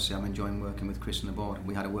 and I've got to say I'm enjoying working with Chris and the board.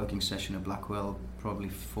 We had a working session at Blackwell probably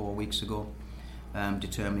 4 weeks ago,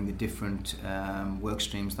 determining the different work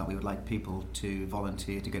streams that we would like people to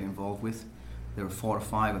volunteer to get involved with. There are 4 or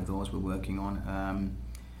 5 of those we're working on,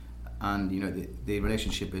 and the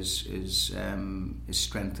relationship is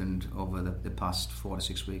strengthened over the past 4 to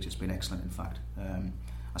 6 weeks. It's been excellent, in fact.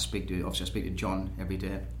 I speak to John every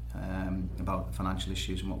day about financial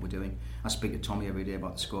issues and what we're doing. I speak to Tommy every day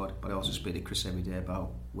about the squad, but I also speak to Chris every day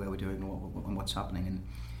about where we're doing and what's happening, and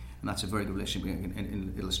that's a very good relationship,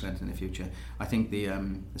 and it'll strengthen in the future. I think the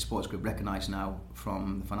sports group recognise now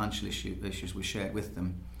from the financial issues we shared with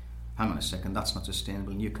them, hang on a second, that's not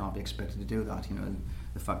sustainable, and you can't be expected to do that.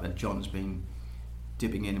 The fact that John's been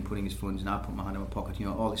dipping in and putting his funds in, I put my hand in my pocket,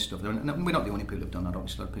 all this stuff. We're not the only people who've done that,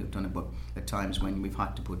 obviously a lot of people have done it, but at times when we've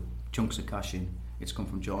had to put chunks of cash in, it's come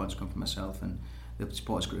from John, it's come from myself, and the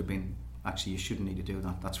supporters group have been, actually you shouldn't need to do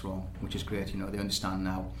that, that's wrong, which is great, they understand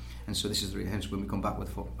now. And so this is hence when I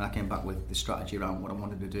came back with the strategy around what I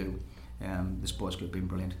wanted to do, the sports group have been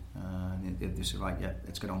brilliant. They said, right, yeah,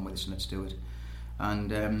 let's get on with this and let's do it.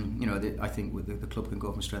 And I think the club can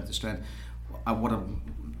go from strength to strength. What I'm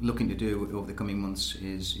looking to do over the coming months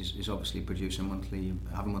is obviously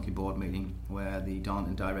have a monthly board meeting where the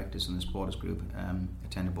Darlington directors and the supporters group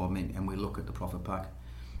attend a board meeting, and we look at the profit pack.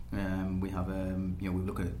 We have we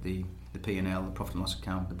look at the P&L, the profit and loss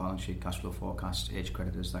account, the balance sheet, cash flow forecast, age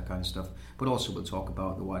creditors, that kind of stuff. But also we'll talk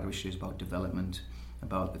about the wider issues about development,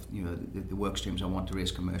 about the work streams I want to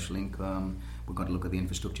raise commercial income. We've got to look at the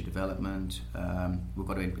infrastructure development. We've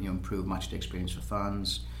got to improve match day experience for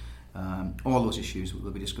fans. All those issues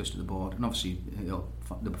will be discussed at the board, and obviously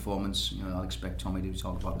the performance. I'll expect Tommy to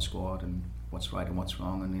talk about the squad and what's right and what's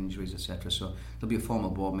wrong and injuries, etc. So there'll be a formal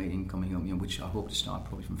board meeting coming up, which I hope to start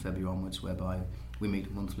probably from February onwards, whereby we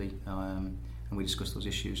meet monthly and we discuss those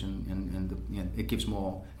issues, and it gives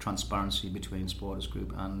more transparency between supporters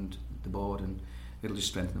group and the board, and it'll just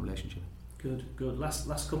strengthen the relationship. Good.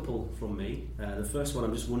 Last couple from me. The first one,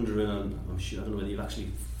 I'm just wondering, I'm sure, I don't know whether you've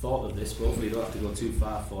actually thought of this, but hopefully you don't have to go too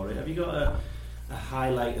far for it. Have you got a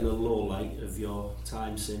highlight and a low light of your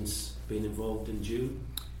time since being involved in June?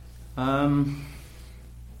 A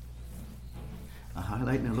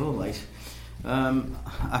highlight and a low light.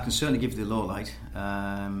 I can certainly give you the low light,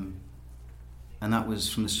 and that was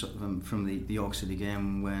from the York City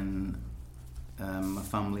game when my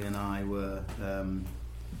family and I were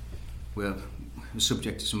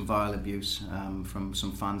subject to some vile abuse from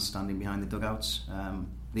some fans standing behind the dugouts.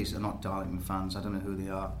 These are not Darlington fans, I don't know who they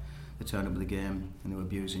are. They turned up at the game and they were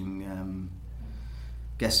abusing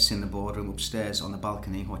guests in the boardroom upstairs on the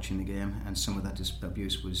balcony watching the game, and some of that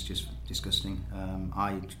abuse was just disgusting.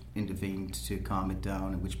 I intervened to calm it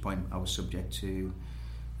down, at which point I was subject to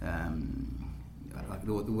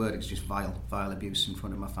the word is just vile abuse in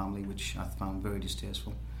front of my family, which I found very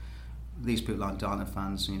distasteful. These people aren't Darlington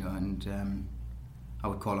fans, and I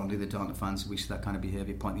would call on the other Darlington fans if we see that kind of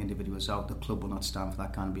behaviour, point the individuals out. The club will not stand for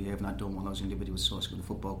that kind of behaviour, and I don't want those individuals associated with the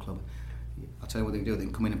football club. I'll tell you what they can do, they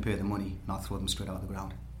can come in and pay the money and I'll throw them straight out of the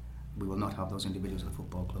ground. We will not have those individuals at the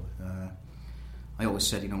football club. I always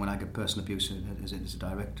said, when I get personal abuse as a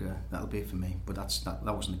director, that'll be it for me, but that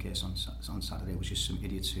wasn't the case on Saturday. It was just some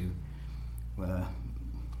idiots who were,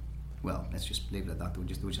 well, let's just leave it at that. They were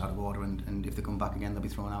just out of order, and if they come back again, they'll be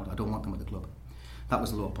thrown out. I don't want them at the club. That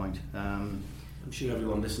was the low point. I'm sure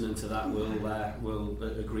everyone listening to that will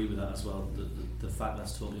agree with that as well. The fact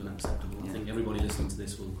that's totally unacceptable. Yeah. I think everybody listening to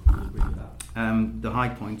this will agree with that. The high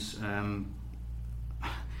points.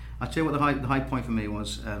 I'll tell you what the high point for me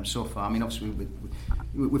was so far. I mean, obviously,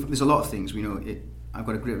 there's a lot of things. I've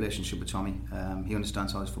got a great relationship with Tommy. He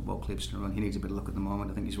understands how his football club's to run. He needs a bit of luck at the moment.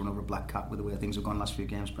 I think he's run over a black cat with the way things have gone last few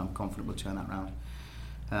games, but I'm confident we'll turn that round.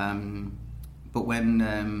 But when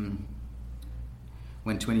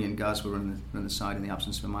Twinney and Gaz were running the side in the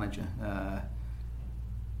absence of a manager,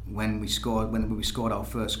 when we scored our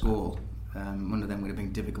first goal, one of them would have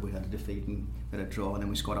been difficult. We had a defeat and we had a draw, and then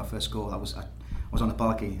we scored our first goal. I was on the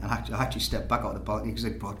balcony, and I actually stepped back out of the balcony because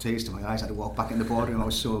it brought tears to my eyes. I had to walk back in the boardroom. I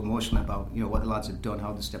was so emotional about what the lads had done,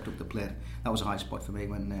 how they stepped up to play. That was a high spot for me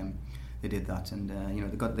when they did that, and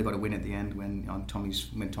they got a win at the end when Tommy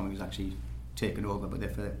was actually taken over, but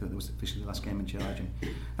it was officially the last game in charge, and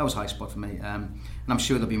that was a high spot for me. And I'm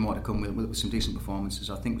sure there'll be more to come with some decent performances.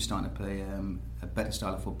 I think we're starting to play a better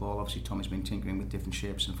style of football. Obviously, Tommy's been tinkering with different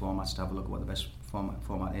shapes and formats to have a look at what the best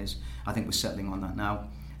format is. I think we're settling on that now.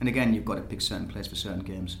 And again, you've got to pick certain players for certain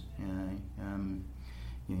games.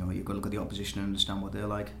 You've got to look at the opposition and understand what they're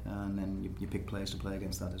like, and then you pick players to play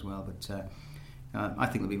against that as well. But I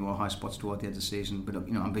think there'll be more high spots toward the end of the season. But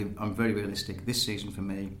I'm very realistic. This season for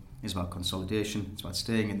me is about consolidation. It's about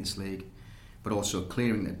staying in this league, but also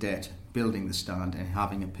clearing the debt, building the stand, and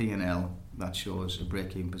having a P&L that shows a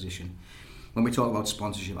break-even position. When we talk about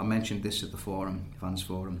sponsorship, I mentioned this at the fans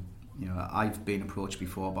forum. I've been approached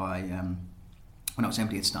before by. When I was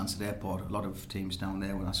empty at Stansted Airport, a lot of teams down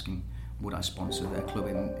there were asking would I sponsor their club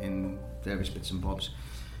in various bits and bobs.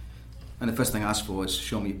 And the first thing I asked for is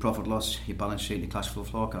show me your profit loss, your balance sheet, your cash flow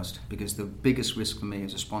forecast, because the biggest risk for me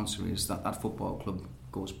as a sponsor is that football club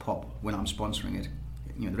goes pop when I'm sponsoring it.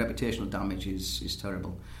 The reputational damage is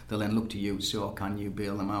terrible. They'll then look to you and say, can you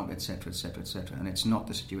bail them out, etc., etc., etc. And it's not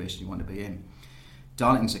the situation you want to be in.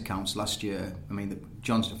 Darlington's accounts last year,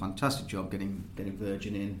 John's did a fantastic job getting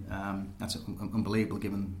Virgin in. That's unbelievable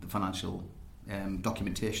given the financial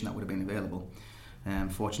documentation that would have been available.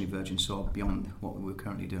 Fortunately, Virgin saw beyond what we were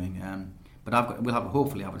currently doing. But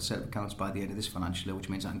hopefully have a set of accounts by the end of this financial year, which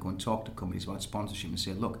means I can go and talk to companies about sponsorship and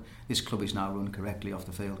say, look, this club is now run correctly off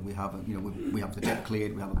the field. We have we have the debt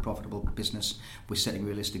cleared. We have a profitable business. We're setting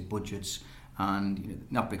realistic budgets, and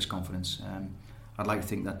that brings confidence. I'd like to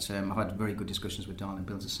think that I've had very good discussions with Darling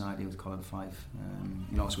Building Society, with Colin Fife,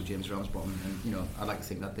 also with James Ramsbottom, and I'd like to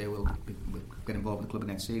think that they will get involved in the club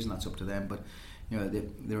next season. That's up to them. But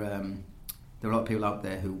there are a lot of people out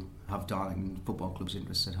there who have Darling Football Club's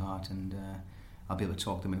interests at heart, and I'll be able to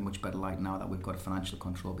talk to them in a much better light now that we've got financial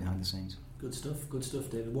control behind the scenes. Good stuff,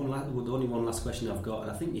 David. Only one last question I've got,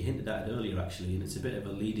 and I think you hinted at it earlier actually, and it's a bit of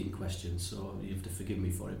a leading question, so you have to forgive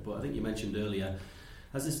me for it. But I think you mentioned earlier,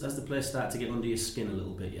 has the place started to get under your skin a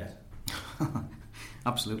little bit yet?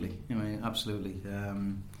 Absolutely. Absolutely.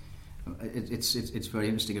 It's very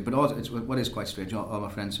interesting, but also what is quite strange. All my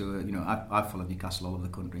friends who are, I've followed Newcastle all over the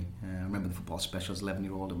country. I remember the football specials,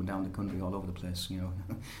 11-year-old that went down the country all over the place. You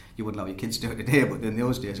wouldn't allow your kids to do it today, but in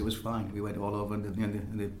those days it was fine. We went all over, and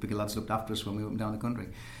the bigger lads looked after us when we went down the country.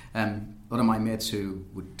 A lot of my mates who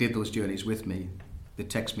did those journeys with me, they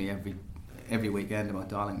text me every weekend about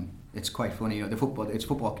Darling. It's quite funny, it's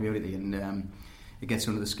football community, and it gets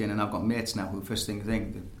under the skin. And I've got mates now who first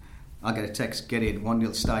thing I'll get a text, get in, 1-0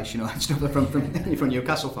 Stice, and stuff from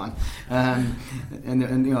Newcastle fan. And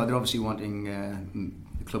they're obviously wanting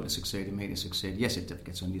the club to succeed and me to succeed. Yes, it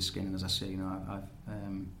gets under your skin, and as I say,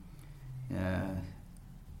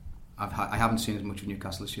 I haven't seen as much of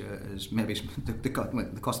Newcastle this year as maybe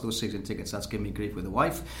the cost of those season tickets. That's given me grief with the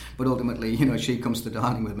wife, but ultimately, she comes to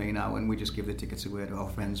Darling with me now, and we just give the tickets away to our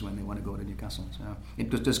friends when they want to go to Newcastle. So it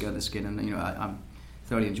does get under the skin, and I'm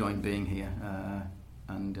thoroughly enjoying being here.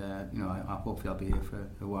 And I hopefully I'll be here for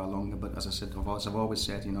a while longer. But as I said, I've always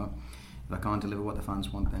said, if I can't deliver what the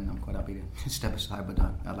fans want, then I'm quite happy to step aside. But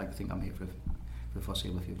I'd like to think I'm here for the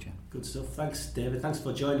foreseeable future. Good stuff. Thanks, David. Thanks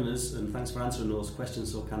for joining us, and thanks for answering those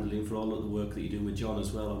questions so candidly, and for all of the work that you do with John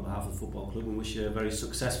as well on behalf of the football club. And wish you a very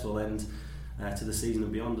successful end to the season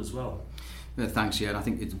and beyond as well. Thanks. Yeah, and I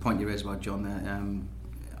think the point you raised about John there.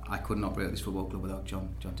 I couldn't operate this football club without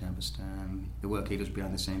John Tempest. The work he does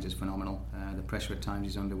behind the scenes is phenomenal. The pressure at times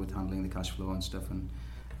he's under with handling the cash flow and stuff, and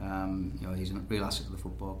he's a real asset to the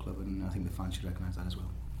football club, and I think the fans should recognise that as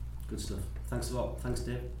well. Good stuff. Thanks a lot. Thanks,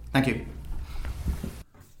 Dave. Thank you.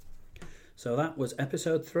 So that was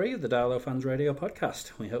episode 3 of the Darlow Fans Radio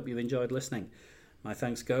podcast. We hope you've enjoyed listening. My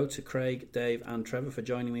thanks go to Craig, Dave and Trevor for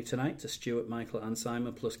joining me tonight, to Stuart, Michael and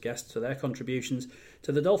Simon, plus guests for their contributions,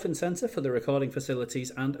 to the Dolphin Centre for the recording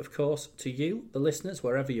facilities, and of course to you, the listeners,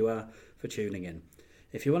 wherever you are, for tuning in.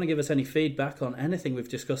 If you want to give us any feedback on anything we've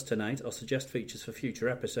discussed tonight or suggest features for future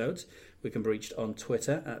episodes, we can be reached on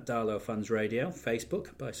Twitter at Darlow Fans Radio,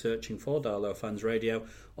 Facebook by searching for Darlow Fans Radio,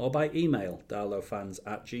 or by email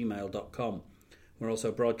darlowfans@gmail.com. We're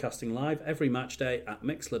also broadcasting live every match day at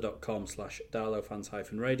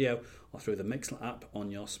mixler.com/darlowfans-radio or through the Mixler app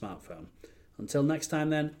on your smartphone. Until next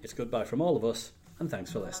time then, it's goodbye from all of us, and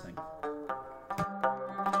thanks for listening.